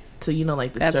gotten to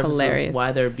like the That's surface hilarious. of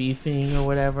why they're beefing or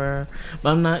whatever.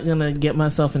 But I'm not gonna get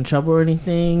myself in trouble or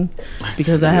anything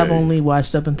because I have Yeah. only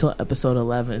watched up until episode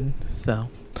 11. So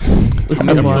let's How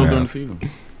many move episodes on. are in the season?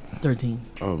 13.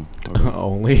 Oh, okay.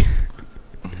 Only.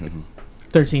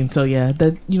 13. So yeah,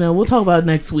 that we'll talk about it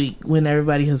next week when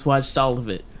everybody has watched all of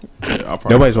it. Yeah, I'll probably-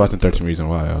 Nobody's watching 13 Reasons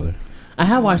Why, are they? I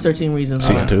have watched 13 Reasons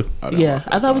Season Why. 2? didn't Yeah, watch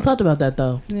that I thought we part. talked about that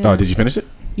though. Oh, did you finish it?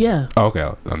 Yeah, Oh, okay.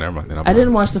 Oh, never mind. Then I'm I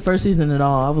didn't watch the first season at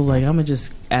all. I was like, I'm gonna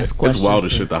just ask It's questions. wild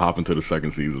as shit to hop into the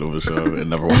second season of a show and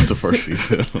never watch the first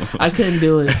season. I couldn't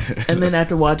do it. And then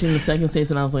after watching the second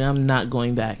season, I was like, I'm not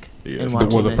going back. Yeah, and it's watching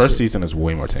Well, the that first shit. season is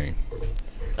way more tame.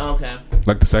 Okay.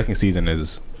 Like, the second season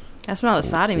is That's when all the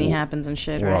sodomy happens and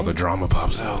shit, where all the right? drama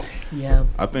pops out. Yeah.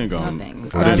 I think Nothing. I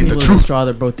Sodomy didn't, was the straw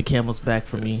that broke the camel's back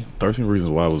for me. 13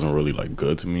 Reasons Why wasn't really like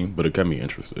good to me, but it kept me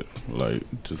interested. Like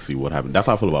to see what happened. That's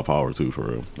how I feel about Power too, for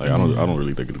real. Like I don't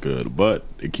really think it's good, but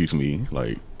it keeps me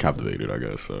like captivated, I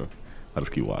guess. So I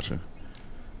just keep watching.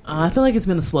 I feel like it's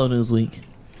been a slow news week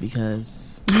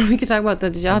because we could talk about the.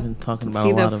 Did y'all I've been talking about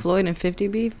see a lot the of. Floyd and 50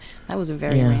 beef? That was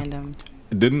very Yeah. random.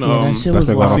 Didn't Yeah, that shit That's was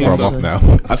been going on wild. for a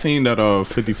month now. I seen that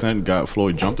 50 Cent got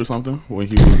Floyd jumped or something when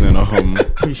he was in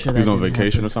Pretty sure he was that on didn't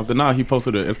vacation happen. or something. Nah, he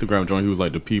posted an Instagram joint. He was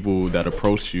like, the people that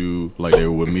approached you like they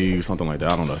were with me or something like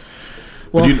that. I don't know.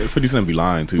 Well, But 50 Cent be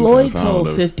lying too. Floyd so I don't told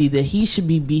know. 50 that he should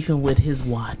be beefing with his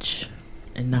watch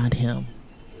and not him.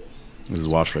 This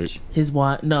is watch fake. His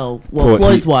watch, no. Well, Floyd-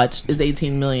 Floyd's watch is worth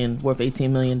 $18 million,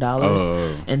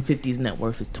 Oh, and 50's net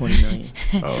worth is $20 million.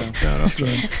 oh, damn, that's true.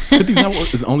 Yeah. 50's net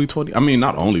worth is only 20. I mean,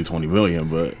 not only 20 million,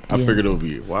 but I Yeah. figured it would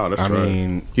be. Wow, that's I right.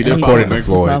 mean, He did according file to bankruptcy.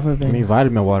 Floyd. Floyd. I mean,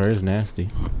 vitamin water is nasty.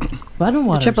 Vitamin The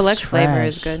water. Triple X flavor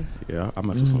is trash. good. Yeah, I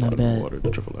mess with some Not vitamin bad. water. The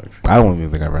Triple X. I don't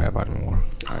even think I ever had vitamin water.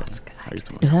 It's good. I used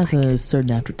to It has a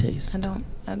certain aftertaste. I don't.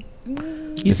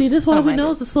 You see, this why I don't we mind know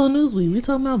it. it's a slow news week. We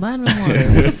talking about vitamin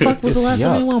water. What the fuck was the It's last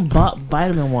time yuck. anyone bought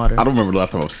vitamin water? I don't remember the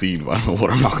last time I've seen vitamin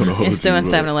water. I'm not gonna hold It's still you, in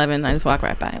but 7-Eleven. I just walk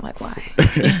right by. Like, why?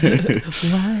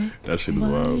 Why? That shit is Why?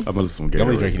 wild. I must have some The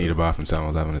only Gatorade. drink you need to buy from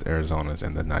 7-Eleven is Arizona's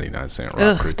and the 99-cent Rock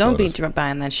Ugh, Creek don't be sodas.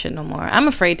 buying that shit no more. I'm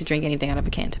afraid to drink anything out of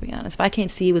a can, to be honest. If I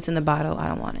can't see what's in the bottle, I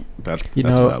don't want it. That's You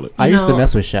that's know, valid. I used to No.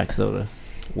 mess with Shaq soda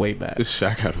way back. This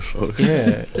Shaq had a soda.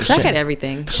 Yeah. Shaq had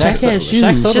everything. Shaq soda- had shoes.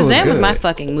 Shaq soda Shazam was good. my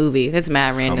fucking movie. That's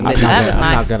mad random, I'm but not that was gonna-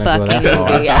 my I'm not gonna go fucking that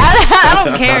far. movie. I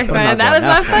don't care, son. not That was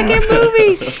going my that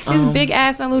fucking movie. His Um, big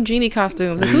ass and little genie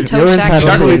costumes. Like, who You're told Shaq? entitled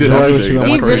Shaq to really did enjoy what everything. you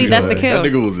That's He want. really- crazy. that's the Like, kill.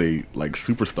 That nigga was a like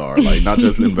superstar, like not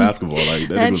just in basketball. Like that,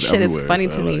 That nigga was shit is everywhere, funny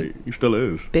so, to me. like, he still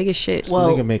is. Big as shit. Well,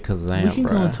 Nigga make Kazam, we can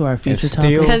go bruh. into our And future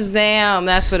Steel- topics. Kazam,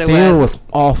 that's what it Steel was.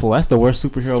 awful. That's the worst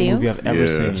superhero Steel? movie I've ever Yeah.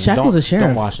 seen. Shaq Don't- was a sheriff.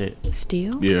 Don't watch it.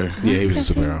 Steel? Yeah. Yeah, he was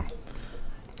a superhero.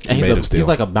 And Made of Steel. he's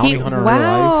like a bounty hunter in real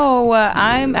life. Wow,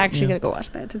 I'm actually gonna go watch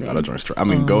that today. Not a joint straight. I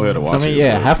mean, go ahead and watch I mean, it.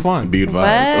 yeah, but have fun. Be advised.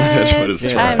 That joint is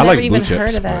Yeah. trash. I've I never like even Blue Chips,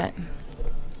 heard of but- that.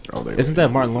 Oh, they Isn't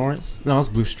that Martin Lawrence? No, it's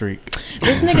Blue Streak.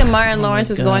 This nigga Martin Lawrence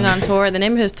is God. going on tour. The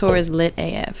name of his tour is Lit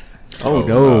AF. Oh,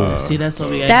 no. See, that's why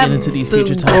we gotta That get into these blew,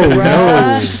 future topics.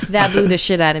 bruh, that blew the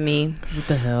shit out of me. What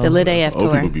the hell? The Lit AF Old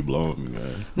tour. people be blowing me, man.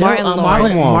 Martin No, Lawrence.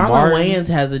 Come on, Marlon Martin. Wayans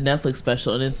has a Netflix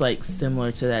special, and it's like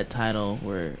similar to that title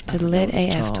where I The forgot Lit what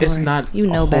it's AF called. tour. It's not You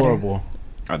know better. horrible.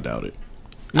 I doubt it.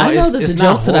 No, I know it's- that it's the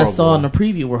not jokes that I saw in the horrible.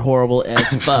 preview were horrible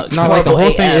as fuck. No, like the Horrible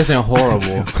whole thing AF. isn't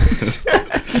horrible.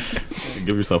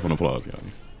 Give yourself an applause, Yanni.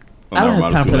 I don't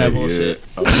never have mind, time it's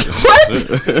for too that late.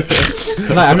 bullshit.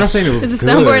 Yeah. No, I'm not saying it was Is the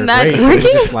good soundboard or not great. working?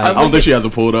 It's just I like, don't think she has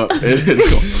it pulled up.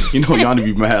 You know, Yanni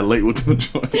be mad late with the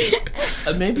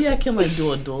joint. Maybe I can like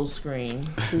do a dual screen.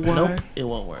 Nope, it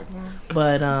won't work.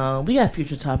 But we got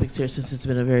future topics here since it's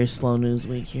been a very slow news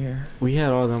week here. we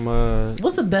had all them.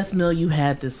 What's the best meal you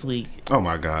had this week? Oh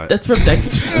my god. That's from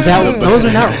Dexter. Those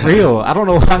are not real. I don't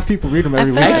know why people read them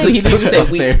every feel week. like- Actually, he didn't say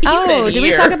week. He Oh, said did we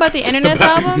year. talk about the Internet's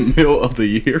album? Meal of the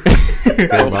year.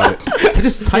 About it. I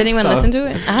just Did type anyone stuff. listen to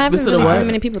it? I haven't Listen to really what? seen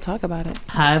many people talk about it.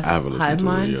 Hive, I haven't listened Hive to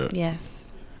Mind? it yet. Yes.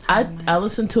 I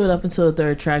listened to it up until the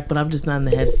third track, but I'm just not in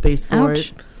the headspace for Ouch.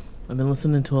 it. I've been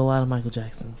listening to a lot of Michael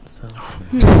Jackson. So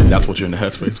That's what you're in the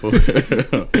headspace for.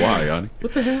 Why, Yanni?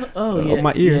 what the hell? Oh Oh, yeah,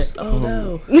 my ears. Yeah. Oh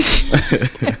no.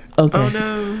 Okay. Oh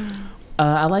no.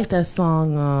 I like that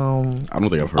song. I don't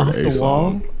think I've heard Off a the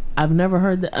song. Wall. I've never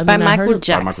heard that. I By mean, I heard Michael it-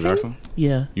 By Michael Jackson. Jackson?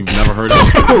 Yeah. You've never heard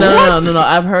it? No.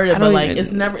 I've heard it, I but don't like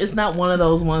even- it's not one of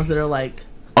those ones that are like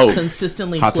Oh,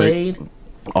 consistently hot take. played.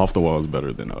 Off the Wall is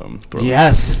better than Thriller.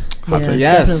 Yes, Hot take.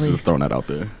 Yes. definitely. Just throwing that out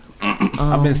there.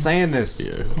 I've been saying this.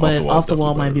 Yeah. But Off the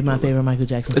Wall definitely might be better my than favorite Michael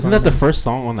Jackson Isn't song. that the though. first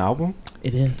song on the album?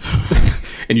 It is. Thriller.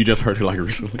 And you just heard it like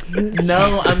recently.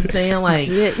 No, I'm saying like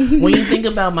when you think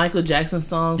about Michael Jackson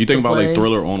songs, You think to about like play,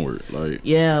 Thriller onward, like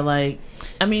Yeah, like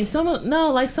I mean some of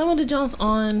the Jones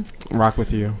on Rock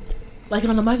with you. like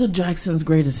on the Michael Jackson's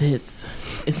greatest hits.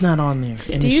 It's not on there.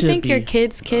 And Do it you should think your be.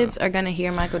 kids are gonna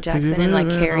hear Michael Jackson and like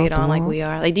carry it on like we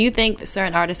are? Like, do you think that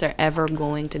certain artists are ever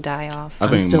going to die off? I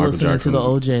I'm think still Michael listening Jackson. to the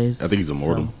OJs. I think he's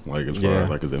immortal. Like as far Yeah. as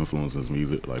like his influence, his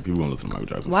music. Like people gonna listen to Michael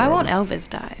Jackson. Why forever. won't Elvis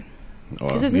die? Oh,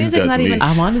 'Cause his he's music's dead not to me. even-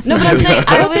 I'm honestly No, but I'm saying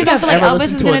I really think don't I've feel like ever Elvis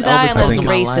listened is to gonna an die Elvis unless song in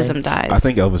my racism life. dies. I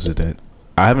think Elvis is dead.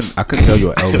 I couldn't tell you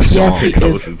an Elvis Yes, song. he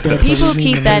Elvis is. is dead. dead. People He's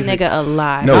keep that amazing. nigga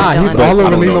alive. No, I don't he's understand. all over I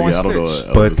don't Lilo know. and Yeah, I don't know. Stitch.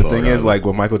 what But the Elvis thing song is, like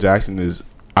with Michael Jackson is,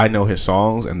 I know his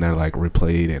songs and they're like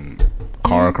replayed in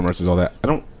car commercials, all that.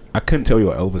 I couldn't tell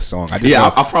you an Elvis song. I just Yeah,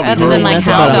 know- I've probably Other heard than like one.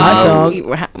 Hound Hound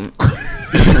Dog.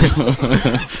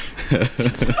 Dog.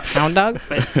 Hound Dog.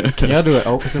 Can y'all do an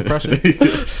Elvis impression?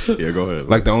 Yeah, go ahead.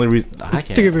 like the only reason, I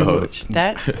can't.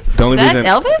 That the only is that reason,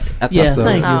 Elvis? I thought Yeah, so.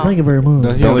 thank you. Oh. Thank you very much.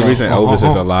 No, the only reason Elvis is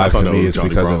I alive thought to that me was is Johnny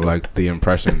because of Bravo. like the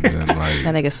impressions and That like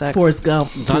nigga sucks. Forrest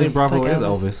Gump. Johnny too. Bravo Fuck is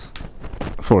Elvis.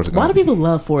 Elvis. Forrest Gump. Why do people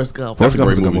love Forrest Gump? That's a Gump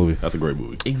great is a good movie. movie. That's a great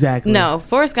movie. Exactly. No,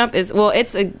 Forrest Gump is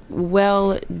it's a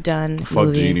well done Fuck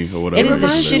movie. Genie or whatever. It is the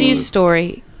reminds me- shittiest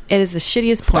story. It is the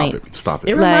shittiest Stop point. it. Stop It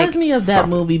it. reminds Like- me of that Stop it.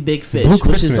 movie Big Fish, Blue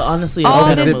which is Christmas. honestly All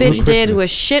a this better bitch movie. did Christmas. was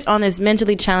shit on this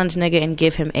mentally challenged nigga and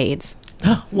give him AIDS.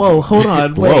 Whoa, hold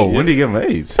on, wait. Whoa, when did he give him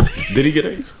AIDS? Did he get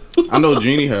AIDS? I know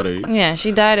Genie had AIDS. Yeah,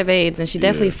 she died of AIDS, and she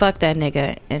definitely Yeah. fucked that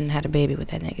nigga and had a baby with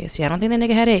that nigga. See, I don't think that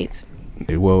nigga had AIDS.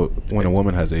 Well, when a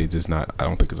woman has AIDS, it's not. I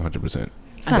don't think it's 100%.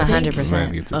 It's not I think-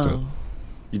 100%. Gets it, so. Oh.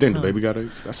 You think the baby got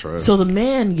AIDS? That's trash. So the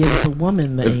man gives the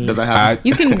woman the AIDS. Does that happen?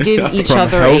 You can give each From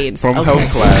other health- AIDS. From Okay. health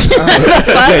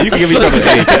class. Yeah, you can give each other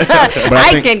AIDS. But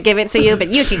I think, can give it to you, but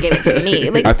you can give it to me.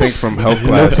 Like, I think from health No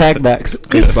class, tag backs.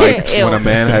 it's like Ew. when a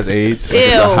man has AIDS,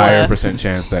 there's a Ew. higher percent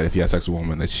chance that if he has sex with a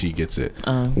woman, that she gets it.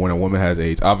 When a woman has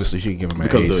AIDS, obviously she can give him an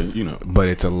Because AIDS, the but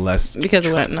it's a less. because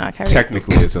of what? Nah, Kyrie.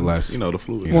 Technically, it's a less. the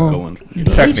flu is Well, going.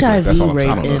 the Technically, that's HIV all I'm saying. rate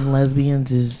I don't know. in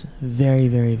lesbians is very,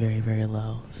 very, very, very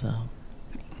low. So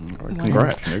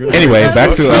Congrats, nigga. Anyway,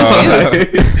 back to.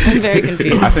 I'm very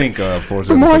confused. I think Forrest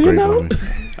Gump is a great movie.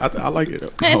 I like it.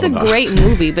 Yeah, it's a great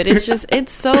movie, but it's just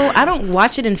it's so I don't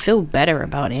watch it and feel better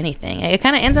about anything. It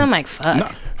kind of ends up like fuck. No,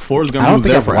 Forrest I Gump don't was think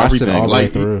there I've for watched it everything. all the way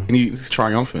Like, through. and he's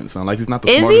triumphant, son. Like, he's not the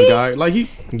Is smartest he? guy. Like,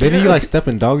 Didn't he like step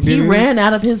in dog duty? he ran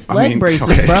out of his I leg mean, braces,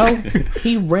 okay. bro.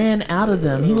 He ran out of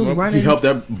them. He was running. He helped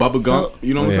that Bubba Gump.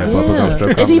 You know what Yeah, I'm Bubba saying? Gump Strip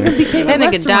It Company. even became That a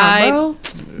nigga restaurant, died. bro.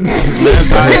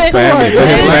 His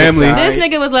family. This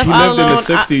nigga was left He all lived in the alone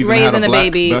 60s and had raising a a black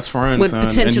baby best friend, with son, and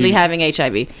potentially he- having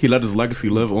HIV. He let his legacy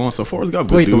live on. So Forrest Gump.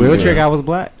 good Wait, the dude, wheelchair man. guy was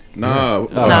black? Nah,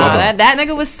 that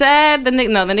nigga was sad. The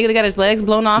nigga that got his legs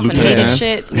blown off Lieutenant and hated Dan.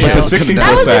 shit. But Yeah. the 60s That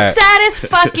were was the sad. saddest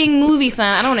fucking movie, son.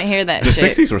 I don't want to hear that The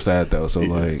shit. 60s were sad though, so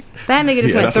like That nigga just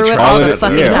Yeah, went that's through a it all tragedy. the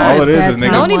fucking yeah, time. all it is Sad is time.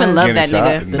 niggas Don't even love getting that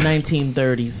shot nigga. The and-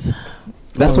 1930s.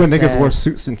 That's Oh, when niggas sad. wore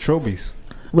suits and trilbies.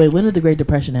 Wait, when did the Great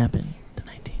Depression happen? The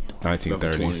 1920s.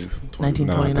 1930s.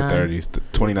 1929. No, the 30s.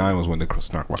 29 was when the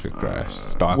stock market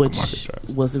crashed. Stock Which market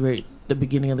crashed. was the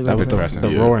beginning of the That Great was Depression. the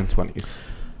Yeah. roaring 20s.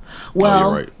 Well,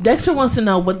 you're right. Dexter wants to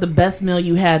know what the best meal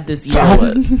you had this year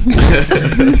was.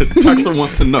 Dexter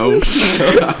wants to know.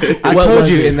 I What told was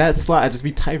you it? in that slot, I just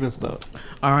be typing stuff.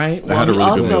 All right. I had a you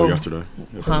really good meal also, yesterday.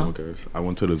 If Huh? anyone cares. I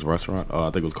went to this restaurant. I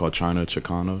think it was called China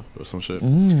Chicana or some shit.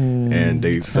 Mm, And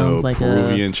they sell sounds like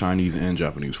Peruvian, Chinese, and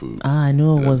Japanese food. I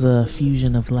knew it Yeah. was a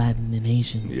fusion of Latin and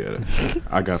Asian. Yeah,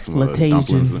 I got some Latasian.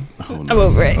 dumplings. Oh no! I'm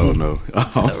over it. Oh no!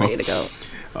 So ready to go.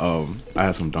 I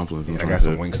had some dumplings. And I got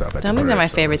some Wingstop. at the Dumplings are crib, my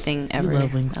so favorite thing ever.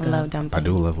 love Wingstop. I love dumplings. I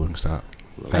do love Wingstop.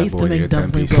 I used to Fat Boy, make get 10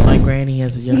 dumplings pieces. with my granny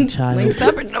as a young child.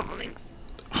 Wingstop or dumplings?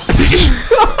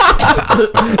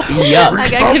 Yuck. I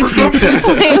got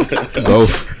confused.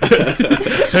 Both.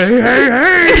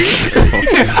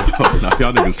 Oh, no,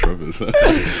 y'all niggas tripping. son.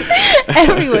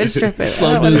 Everyone's tripping.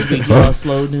 Slow news week, y'all.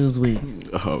 Slow news week.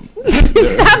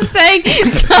 Stop saying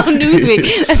slow news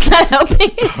week. That's not helping.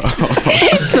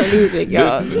 Slow news week,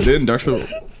 y'all. Didn't Dexter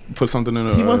put something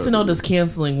in? He wants to know, does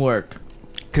canceling work?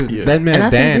 Because Yeah. that And I man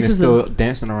think Dan this is is still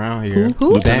dancing around here.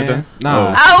 Who? Lieutenant Dan? Dan?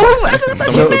 Nah. Oh, I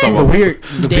thought So, you meant. the weird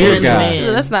Dan beard guy.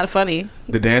 Man. That's not funny.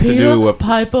 The dance to Peter do with.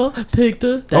 Piper picked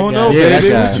her. That Oh guy. no, Yeah, that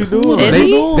baby, guy. what you doing? Is they,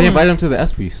 he? they invited him to the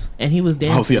ESPYs. And he was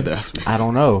dancing. Oh, see, at the ESPYs. I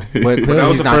don't know, but But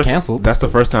clearly he's not first, canceled. That's the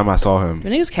first time I saw him. Do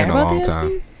niggas care in a about long the time.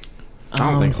 ESPYs? I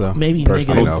don't think so. Maybe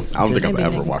Personally, niggas. I don't think just- I've Maybe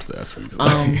ever niggas. watched the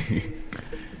ESPYs.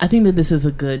 I think that this is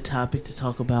a good topic to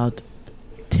talk about.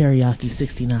 Teriyaki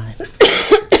 69.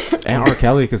 And R.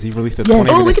 Kelly, because he released a Yes. 20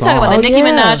 Oh, we can talk about the Oh, Nicki yeah.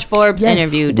 Minaj Forbes Yes.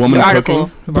 interview Woman article.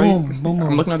 cooking. Boom, boom, I'm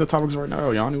boom. looking at the topics right now.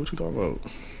 Yanni, what you talking about?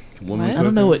 Woman What? I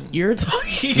don't know what you're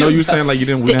talking No, about. you saying like you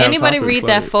didn't. We Did didn't have anybody topics, read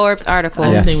like, that Forbes article? I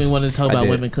didn't Yes. think we wanted to talk I about did.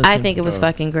 women cooking. I think it was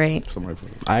fucking great. Somebody put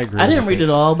it. I agree. I didn't with read it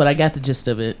all, but I got the gist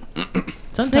of it.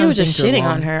 This nigga was just things are shitting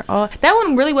long. on her. Oh, that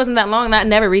one really wasn't that long. I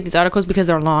never read these articles because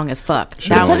they're long as fuck. The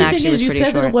That one funny actually thing was is, you pretty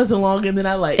said that it short. wasn't long, and then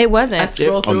I It wasn't. I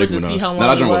scrolled Oh, through it Nicki to see Minaj. how Nah, long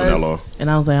that it joint wasn't that was, long.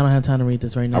 and I was like, I don't have time to read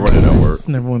this right now. I read it at work. Just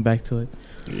never went back to it.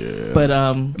 Yeah. But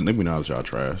Nicki Minaj, y'all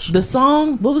trash. the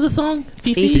song, what was the song?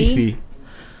 Fifi. Fifi? Fifi.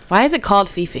 Why is it called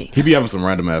Fifi? He be having some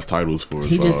random ass titles for his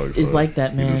He songs. just is but like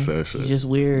that, he man. just said shit. He's just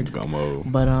weird. Gummo,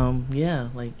 But yeah,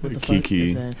 like what the fuck Kiki,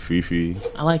 is that? Fifi,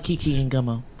 I like Kiki and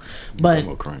Gummo, but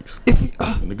Gummo cranks.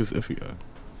 Niggas iffy.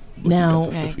 Now-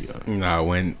 Thanks. Nah,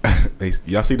 when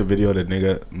y'all see the video of the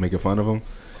nigga making fun of him,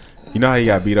 you know how he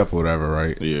got beat up or whatever,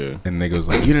 right? Yeah. And nigga was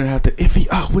like, "You didn't have to iffy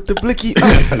up with the blicky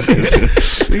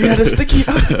up. You had to sticky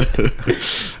up."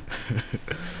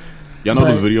 Y'all know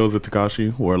But- those videos of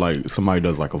Tekashi where like somebody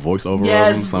does like a voiceover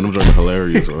Yes. of him? Some of them are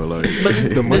hilarious or like. But The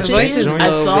the voice thing is, is I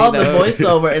low, saw the though.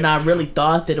 voiceover and I really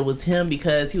thought that it was him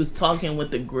because he was talking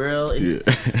with the grill. And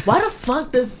Yeah. why the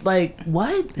fuck does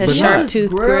what? The He sharp has this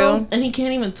tooth grill. and he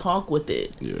can't even talk with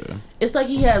it. Yeah. It's like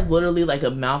he has literally like a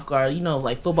mouth guard. You know,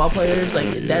 like football players.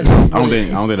 Like Yeah. that's. I don't think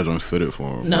that joint's fitted for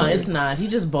him. No, Like, it's not. He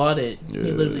just bought it. Yeah.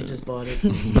 He literally just bought it.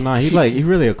 But nah, he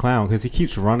really a clown because he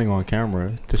keeps running on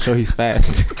camera to show he's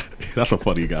fast. That's a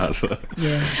funny guy. So.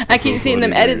 Yeah. I keep So seeing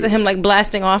them funny, edits dude. of him like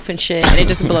blasting off and shit, and it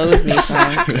just blows me,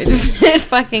 son. It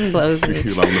fucking blows me.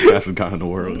 He's like I'm the fastest guy in the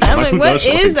world. I'm like, what That's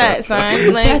is like that,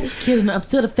 son? Like, Fastest kid I'm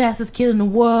still the fastest kid in the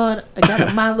world. I got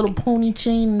a My Little Pony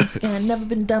chain. It's never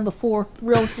been done before.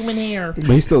 Real human hair. But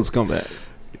he's still a scumbag.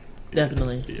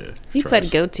 Definitely. Yeah. it's he trash.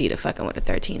 pled guilty to fucking with a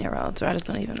 13-year-old, so I just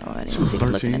don't even know what was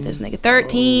even looking at 13? this nigga.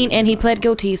 13, and he pled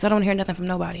guilty, so I don't hear nothing from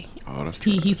nobody. Oh, that's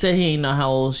He trash. said he didn't know how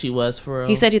old she was for real.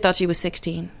 He said he thought she was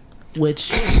 16.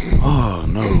 which Oh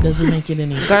no. doesn't make it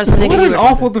any. Regardless of What nigga, you an were-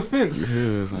 awful defense.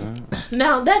 Yes, man.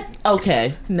 Now that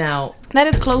okay. Now that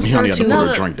is You closer only had to to. put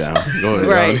No. a drink down. Go ahead.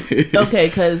 Right. Yanni. okay,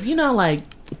 because you know, like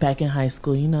back in high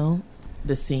school, you know,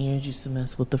 the seniors used to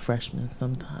mess with the freshmen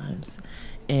sometimes,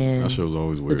 and That shit was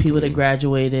always the weird. people to that me.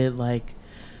 graduated, like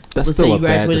That's let's say still you a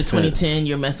bad graduated defense. 2010,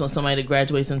 you're messing with somebody that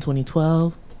graduates in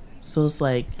 2012. So it's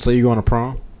like So you going to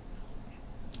prom?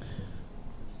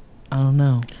 I don't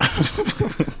know,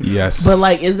 Yes, but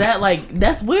like, is that like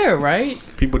that's weird, right?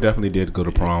 people definitely did go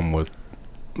to prom with.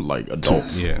 Like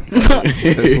adults. Yeah,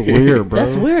 That's weird, bro.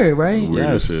 That's weird, right? Weird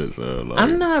as Yes. shit. So, like,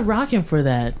 I'm not rocking for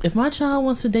that. If my child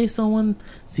wants to date someone,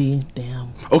 see,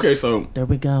 damn, Okay, so there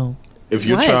we go. if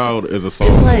your What? child is a like-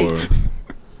 sophomore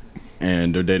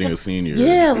and they're dating a senior,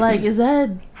 Yeah, like is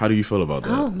that? how do you feel about I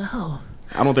that? don't know.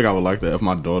 I don't think I would like that if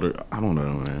my daughter. I don't know,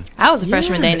 man. I was a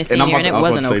freshman dating a senior, and it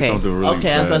wasn't okay.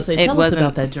 Okay, I was about to say, It tell us wasn't-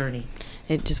 about that journey.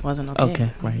 It just wasn't okay.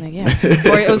 Okay, right. Like, yeah,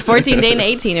 it was 14 dating an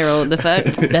 18-year-old. The fuck?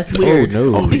 That's weird.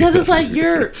 Oh, no. Because it's like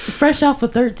you're fresh out for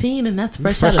 13, and that's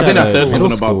fresh out Fresh of I think that said Middle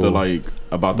something about the school. like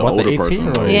about the About the older person.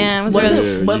 18-year-old. Right? Yeah, it was Was really.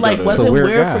 it, but you like, gotta- was It's a it weird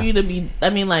weird guy. for you to be? I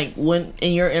mean, like, when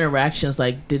in your interactions,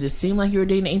 like, did it seem like you were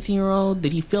dating an 18-year-old?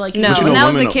 Did he feel like? No, But you and know, that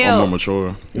was women the are kill. more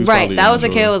mature. He was Right, probably that was the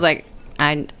immature. kill. Was like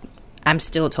I'm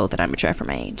still told that I'm mature for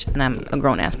my age, and I'm a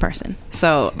grown ass person.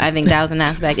 So I think that was an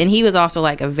aspect. And he was also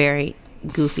like a very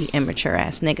goofy, immature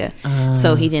ass nigga.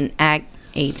 So he didn't act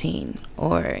 18,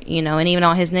 or and even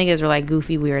all his niggas were like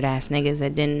goofy, weird ass niggas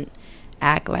that didn't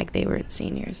act like they were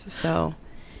seniors. So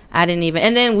I didn't even.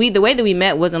 And then the way that we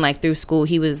met wasn't like through school.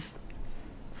 He was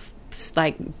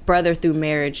like brother through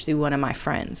marriage through one of my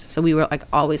friends, so we were like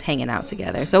always hanging out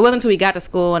together. So it wasn't until we got to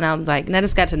school and I was like, and I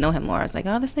just got to know him more. I was like,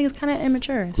 oh, this nigga's kind of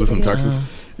immature. Was from Texas?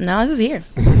 No, this is here.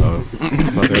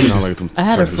 I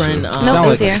had a friend. Nope, Sound it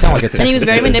was here. sound like a And he was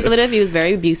very Texas thing. manipulative. He was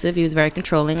very abusive. He was very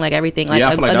controlling. Like everything, like, Yeah,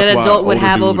 I feel like an that's why adult would older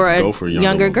have dudes over go a for younger,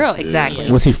 younger girl. women. Exactly.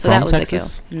 Yeah. Was he So that from was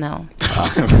Texas? the kill.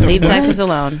 No, leave Texas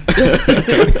alone.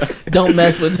 Don't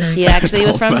mess with. He actually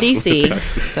was from DC.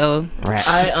 So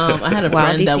I had a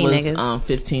Wild friend that DC was niggas.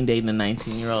 15 dating a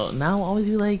 19-year-old. Now I'll always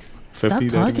be like, stop 50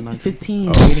 dating a talking. 19? 15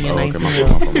 Oh, dating a okay, my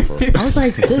 19-year-old. fault. I was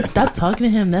like, sis, stop talking to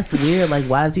him. That's weird. Like,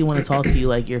 why does he want to talk to you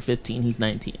like you're 15? He's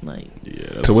 19. Like, Yeah,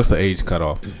 that's So what's the age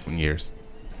cutoff in years?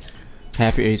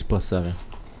 Half your age plus 7.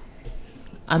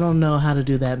 I don't know how to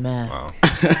do that math. Wow.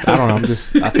 I don't know.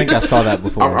 I think I saw that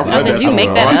before. I've Oh, read did that you make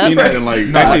somewhere. that I've seen up? that in like,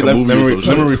 Actually, like a let movie me or let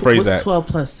something. me rephrase What's that. 12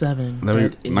 plus 7? Let me-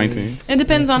 That 19. is it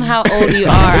depends on 19. how old you are.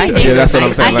 I think. Yeah, that's what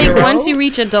I'm saying. I think Like- once you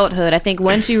reach adulthood, I think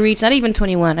once you reach not even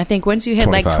 21, I think once you hit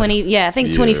like 25. 20, yeah, I think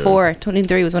Yeah. 24,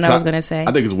 23 was when I was gonna say.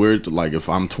 I think it's weird. Like if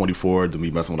I'm 24 to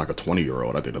be messing with like a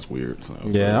 20-year-old, I think that's weird. So,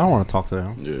 Yeah, I don't want to talk to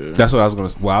him. Yeah. That's what I was gonna.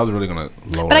 Well, I was really gonna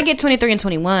lower. But I it. get 23 and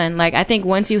 21. Like I think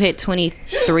once you hit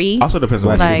 23, Also depends on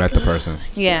when Like- you met the person.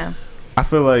 yeah, I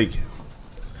feel like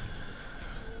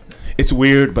it's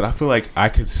weird, but I feel like I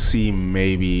could see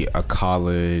maybe a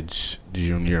college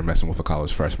junior messing with a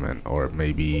college freshman, or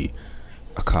maybe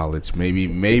a college, maybe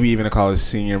even a college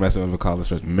senior messing with a college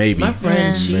freshman. Maybe. My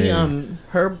friend, Yeah. she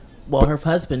her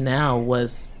husband now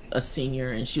was a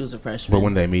senior and she was a freshman. But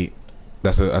when they meet,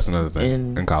 that's another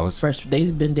thing in college.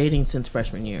 They've been dating since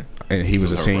freshman year. And he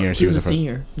was a senior, and she He was a freshman.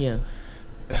 senior. Yeah,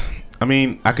 I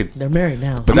mean, I could. they're married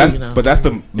now. But so, that's you know. but that's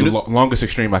the longest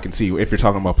extreme I can see if you're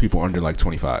talking about people under like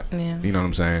 25. yeah. You know what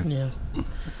I'm saying? yeah.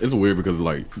 It's weird because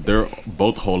like they're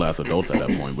both whole ass adults at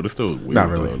that point, but it's still weird. Not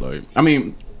really. Though. Like I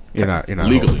mean, You're not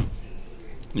legally.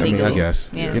 I mean, I Legally. guess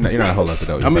Yeah. you're not a whole lot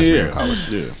adult. I You're mean, freshman yeah, in college.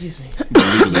 yeah. Excuse me. But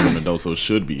legally I'm an adult, so it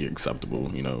should be acceptable,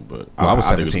 you know. But Well, I was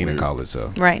think it's 17 in weird. college,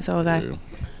 so Right. So was I.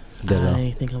 Yeah.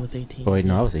 I think I was 18. Oh, wait,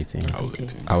 no, I was 18. I was 18.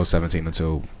 I was 17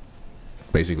 until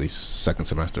basically second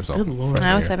semester. So Good lord. freshman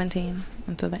I was year. 17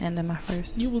 until the end of my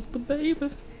first. You was the baby.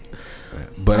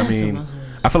 But I mean,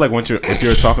 I feel like if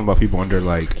you're talking about people under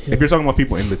like, if you're talking about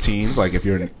people in the teens, like if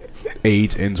your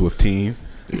age ends with teen,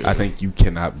 I think you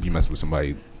cannot be messing with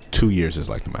somebody. 2 years is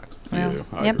like the max. Well, Yeah,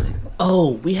 I yep. agree.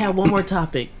 Oh, we have one more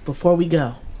topic before we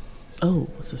go. Oh,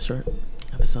 it's a short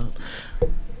episode.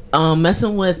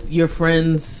 Messing with your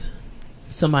friends,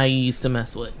 somebody you used to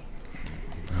mess with.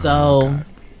 So,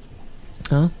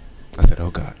 huh? I said,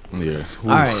 oh God. Yeah. All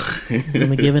right. Let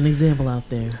me give an example out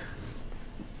there.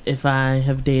 If I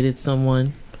have dated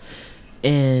someone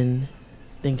and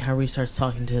then Kyrie starts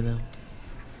talking to them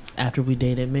after we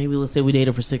dated, maybe let's say we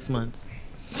dated for 6 months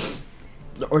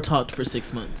or talked for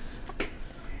 6 months.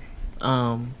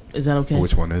 Is that okay?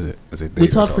 Which one is it? Is it We date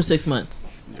or talked talk? for 6 months.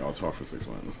 Y'all talk for 6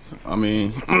 months. I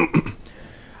mean,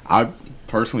 I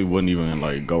personally wouldn't even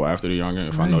like go after the youngin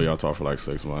if I know y'all talk for like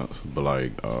 6 months. But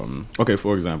like, okay,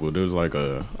 for example, there's like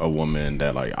a woman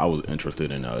that like I was interested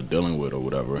in dealing with or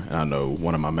whatever, and I know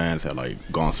one of my mans had like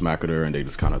gone smack at her, and they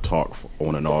just kind of talk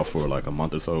on and off for like a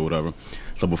month or so or whatever.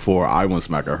 So before I went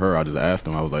smack at her, I just asked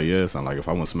him. I was like, yes, I'm like, if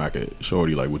I went smack at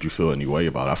Shorty, like, would you feel any way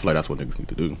about it? I feel like that's what niggas need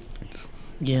to do. Just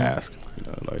Yeah. ask, you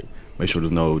know, like. Make sure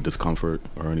there's no discomfort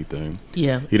or anything.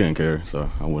 Yeah. He didn't care, so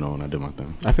I went on. I did my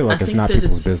thing. I feel like I it's think not that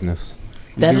people's is- business.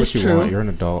 You that do is what you true. want. You're an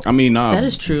adult. I mean, nah, That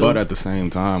is true. But at the same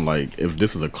time, like, if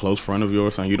this is a close friend of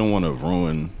yours, you don't want to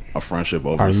ruin a friendship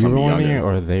over Are you something ruining younger. it,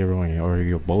 or are they ruining it, or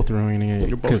you're both ruining it?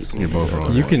 You're both- 'Cause You're both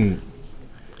ruining you it. can,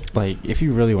 like, if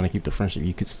you really want to keep the friendship,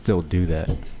 you could still do that.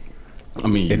 I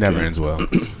mean, you It never can- ends well.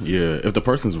 Yeah, if the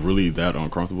person's really that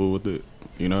uncomfortable with it,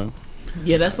 you know.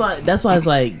 Yeah, that's why it's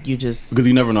like you just. Because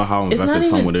you never know how It's not invested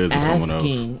even someone is in someone else.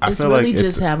 asking. I It's feel really like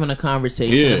just it's- having a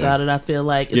conversation Yeah. about it. I feel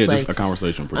like it's Yeah, like just a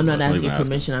conversation. pretty I'm not much, asking even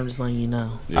permission. I'm just letting you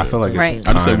know. Yeah. I feel like Right. it's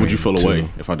I just say, timing, would you feel too. away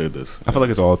if I did this? I feel like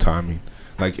it's all timing.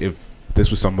 Like if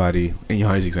this was somebody, in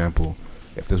Yohani's example,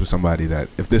 if this was somebody that,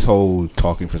 if this whole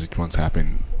talking for 6 months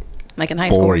happened Like in high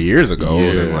 4 school. years ago,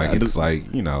 Yeah, then like I it's just- like,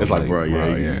 you know, It's like, bro,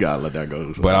 you gotta let that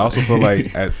go. But I also feel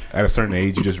like at a certain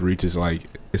age, you just reaches like,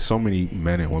 it's so many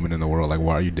men and women in the world. Like,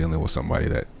 why are you dealing with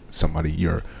somebody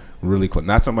you're really close,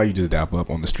 not somebody you just dap up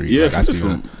on the street? yeah, like, if I it's see just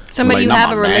them. Somebody like, you not have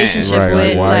my a man. relationship Right,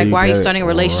 with. like, Why are you that- starting a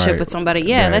relationship right. with somebody?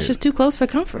 Yeah, that's Right. just too close for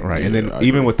comfort. Right, and then Yeah, I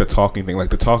even agree. with the talking thing, like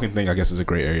the talking thing, I guess is a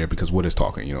gray area because what is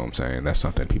talking? You know what I'm saying? That's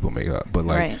something people make up. But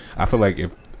like, Right. I feel like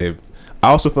if I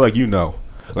also feel like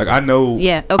like I know,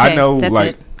 Yeah, okay, I know, that's like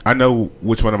it. I know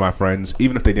which one of my friends,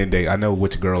 even if they didn't date, I know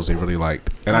which girls they really liked,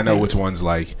 and I know Okay. which ones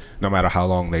like no matter how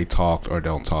long they talked or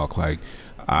don't talk, like.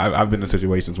 I've been in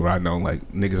situations where I know like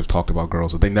niggas have talked about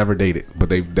girls that they never dated, but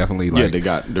they've definitely like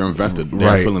they're invested. They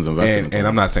have feelings invested. and, into and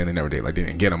I'm them. not saying they never dated, like they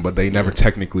didn't get them, but they never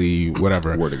technically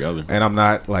whatever We're together. and I'm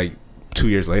not like 2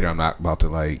 years later, I'm not about to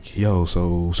like, yo,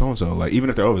 so and so. Like, even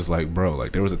if they're over, it's like, bro,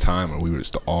 like there was a time where we were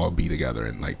just to all be together,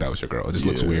 and like that was your girl. It just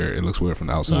looks Yeah. weird. It looks weird from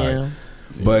the outside. Yeah.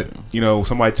 But you know,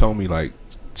 somebody told me like,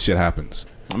 shit happens.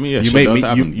 I mean, yeah, you shit may does meet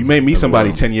happen you may meet as somebody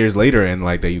well. 10 years later, and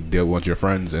like they'll want your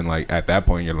friends, and like at that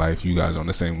point in your life, you guys are on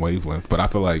the same wavelength. But I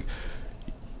feel like,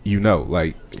 you know,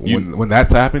 like when that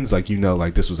happens, like you know,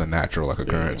 like this was a natural like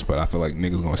occurrence. But I feel like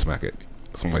niggas gonna smack it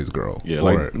somebody's girl. Yeah,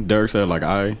 or, like Derek said, like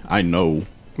I know,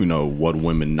 you know, what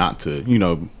women not to, you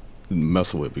know,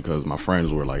 mess with because my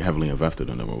friends were like heavily invested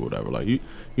in them or whatever. Like you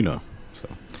know. So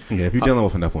yeah, if you're dealing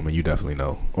with enough women, you definitely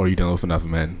know, or you're dealing with enough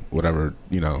men, whatever,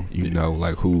 you know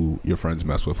like who your friends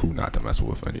mess with, who not to mess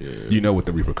with, and you know what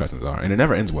the repercussions are, and it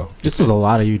never ends well. This was a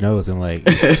lot of you knows in like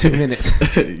 2 minutes.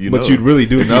 you But know. you really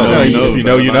do know. you know, If you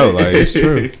know, you know. Like It's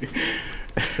true.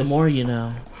 The more you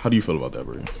know. How do you feel about that,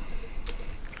 Brie?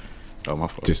 Oh, my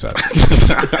fault. just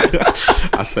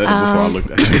I said it before I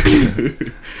looked at it.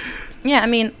 Yeah, I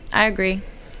mean, I agree.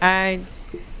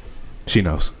 she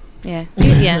knows. Yeah,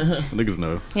 yeah, Niggas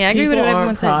know. yeah. I agree with People what everyone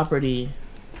aren't said. property.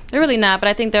 They're really not, but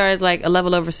I think there is like a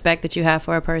level of respect that you have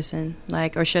for a person,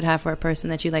 like, or should have for a person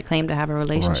that you like claim to have a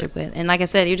relationship with. And like I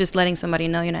said, you're just letting somebody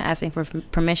know, you're not asking for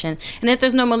permission. And if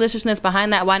there's no maliciousness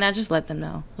behind that, why not just let them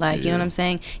know? Like, you know what I'm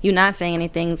saying? You not saying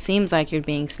anything seems like you're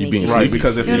being sneaky. being Right, sneaky.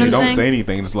 because if You know you what I'm don't saying? say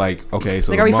anything, it's like, okay,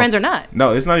 so Like, the are we month- friends or not?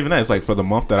 No, it's not even that. It's like for the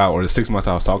month that or the 6 months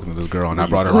I was talking to this girl and I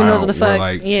brought her Who around. knows what the we're fuck?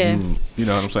 Like, Yeah. you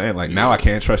know what I'm saying? Like now I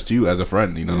can't trust you as a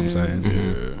friend. You know what I'm saying?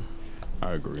 Yeah,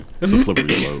 I agree. It's a slippery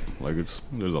slope. Like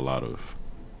there's a lot of.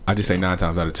 I just say 9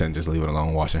 times out of 10, just leave it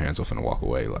alone, wash your hands off, and walk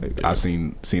away. Like Yeah. I've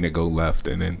seen it go left,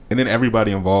 and then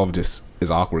everybody involved just is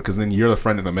awkward because then you're the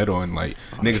friend in the middle, and like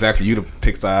niggas after you to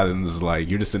pick sides, and it's like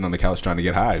you're just sitting on the couch trying to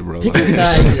get high, bro. Picking Like,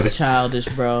 sides is childish,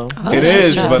 bro. Oh, It that's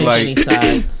is, childish. but Pick like, any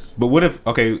sides. but what if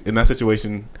in that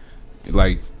situation,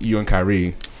 like you and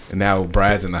Kyrie, and now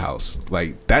Brad's in the house,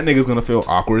 like that nigga's gonna feel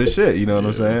awkward as shit. You know what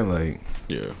I'm saying? Like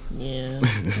Yeah, Yeah.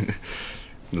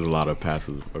 there's a lot of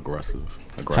passive aggressive.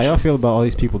 How y'all feel about all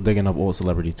these people digging up old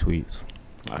celebrity tweets?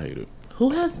 I hate it. Who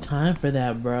has time for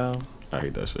that, bro? I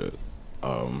hate that shit.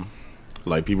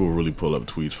 Like people really pull up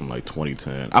tweets from like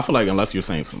 2010. I feel like unless you're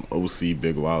saying some OC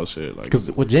big wild shit, like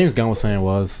Because what James Gunn was saying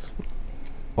was,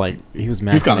 like, he was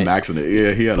he's kind of maxing maxing it.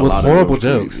 Yeah, he had a with lot horrible of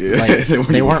those tweets. jokes. Yeah. Like, they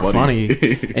even weren't funny,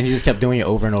 and he just kept doing it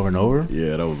over and over and over.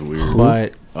 Yeah, that was weird.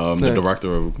 But The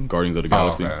director of Guardians of the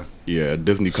Galaxy. okay. Yeah,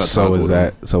 Disney cut So ties is with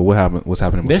that? him. So what happened? What's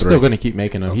happening? they're With still 3? going to keep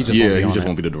making them. He just Yeah, won't be he on just it.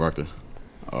 won't be the director.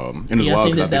 And it's Yeah, I wild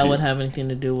think because that would have anything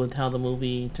to do with how the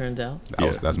movie turns out.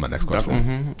 That's my next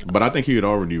question. Mhm. But I think he had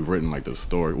already written like the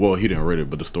story. Well, he didn't write it,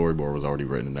 but the storyboard was already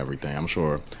written and everything. I'm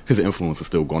sure his influence is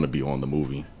still going to be on the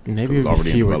movie. Maybe it's it would be already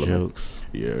in fewer development. jokes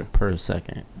Yeah, per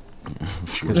second.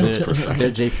 few Because jokes per second.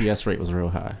 their JPS rate was real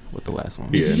high with the last one.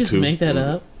 Yeah, Did you just two. make that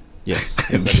up? Yes.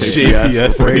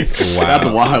 JPS rates. Wow. That's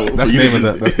wild. That's For the you name to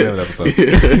of the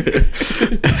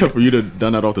episode. For you to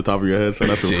done that off the top of your head, so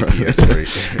that's JPS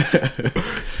impressive. rate.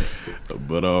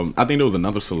 But I think there was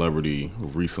another celebrity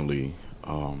recently.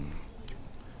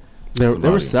 There were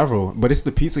somebody- several, but it's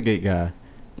the Pizzagate guy.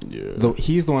 Yeah.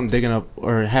 He's the one digging up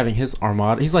or having his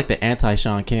armada. He's like the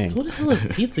anti-Sean King. Who the hell is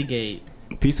Pizzagate?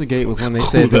 Pizzagate was when they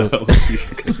said there was...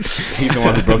 He's the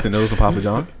one who broke the nose of Papa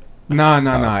John.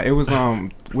 Nah. It was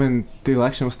when the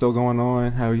election was still going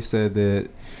on. How he said that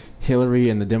Hillary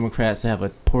and the Democrats have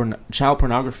a child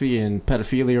pornography and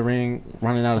pedophilia ring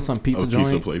running out of some pizza joint.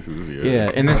 Pizza places, yeah.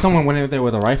 Yeah, and then someone went in there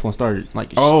with a rifle and started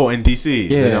like. Oh, in DC.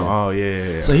 Yeah. Oh,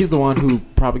 yeah. So he's the one who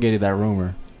propagated that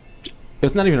rumor.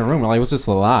 It's not even a rumor. Like, it was just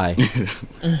a lie.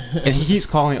 And he keeps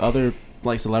calling other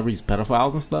like celebrities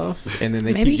pedophiles and stuff, and then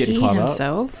they Maybe keep getting he caught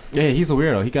himself. up. Yeah, he's a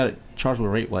weirdo. He got charged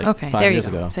with rape like Okay, 5 there you years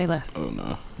go. ago. Say less. Oh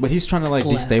no. But he's trying to like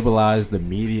Less. destabilize the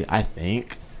media, I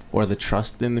think, or the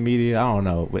trust in the media. I don't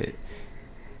know, but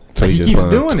So he he's just keeps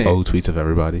pulling up doing it. old tweets of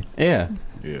everybody. Yeah,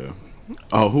 Yeah.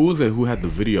 Oh, who was it? Who had the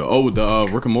video? Oh, the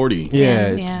Rick and Morty.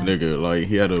 yeah. Yeah. Nigga, like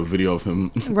he had a video of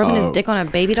him Rubbing his dick on a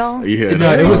baby doll. Yeah,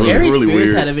 No, it was Ari really Spears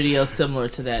weird. had a video similar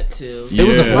to that too. Yeah. It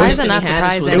was a Why voice. is that not Tiffany Haddish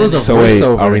was surprising? It was a So wait,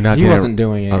 voiceover. are we not he getting- wasn't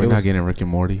doing it. Are we It not was- getting Rick and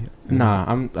Morty? Nah,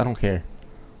 I don't care.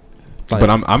 But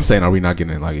I'm saying, are we not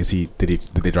getting it? Like, did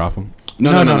they drop him?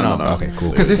 No. Okay, cool.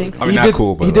 Because I think so. I mean, he not did,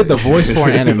 cool, but he did the like- voice for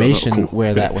an animation Cool.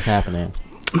 where that was happening.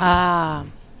 Ah,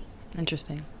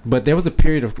 interesting. But there was a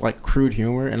period of like crude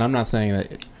humor, and I'm not saying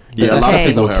that. Yeah, It's a lot okay. of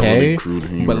people have Okay, really crude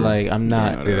humor. but like I'm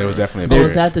not. Yeah, there was definitely a But period.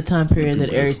 was that the time period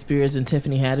that Yes. Ari Spears and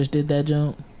Tiffany Haddish did that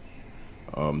jump?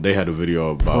 They had a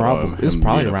video about Probably- it's him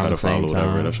probably being a around the pedophile same or whatever.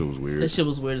 time. That shit was weird. That shit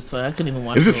was weird as fuck. I couldn't even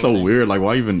watch. It's the just whole so thing. weird. Like,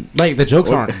 why even? Like the jokes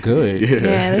What? aren't good.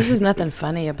 Yeah, there's just nothing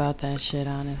funny about that shit,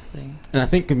 honestly. And I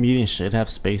think comedians should have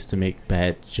space to make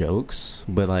bad jokes,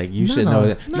 but like you should No, know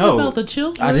that. not No, about the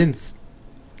children. I didn't.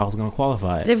 I was gonna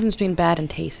qualify The it. difference between bad and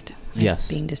taste. Like Yes.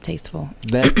 Being distasteful.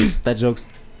 That joke's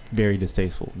very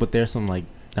distasteful. But there's some like,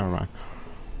 never mind.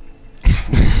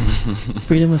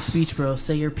 Freedom of speech, bro.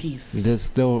 Say your piece. There's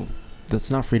still,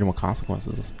 that's not freedom of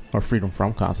consequences or freedom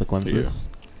from consequences.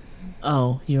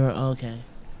 Oh, you're okay.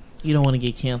 You don't want to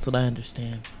get canceled. I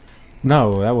understand.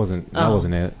 No, that wasn't Oh.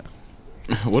 it.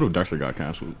 What if Dexter got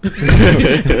canceled? What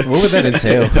would that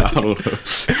entail? I don't know.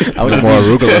 I would No just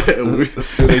more be-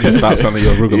 arugula. They just stopped selling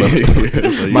you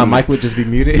arugula. my mic would just be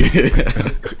muted.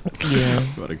 Yeah.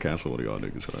 About to cancel one of y'all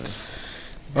niggas,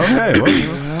 right? Okay,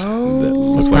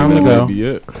 well, Looks time like to that go. might be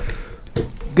it.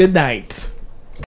 Good night.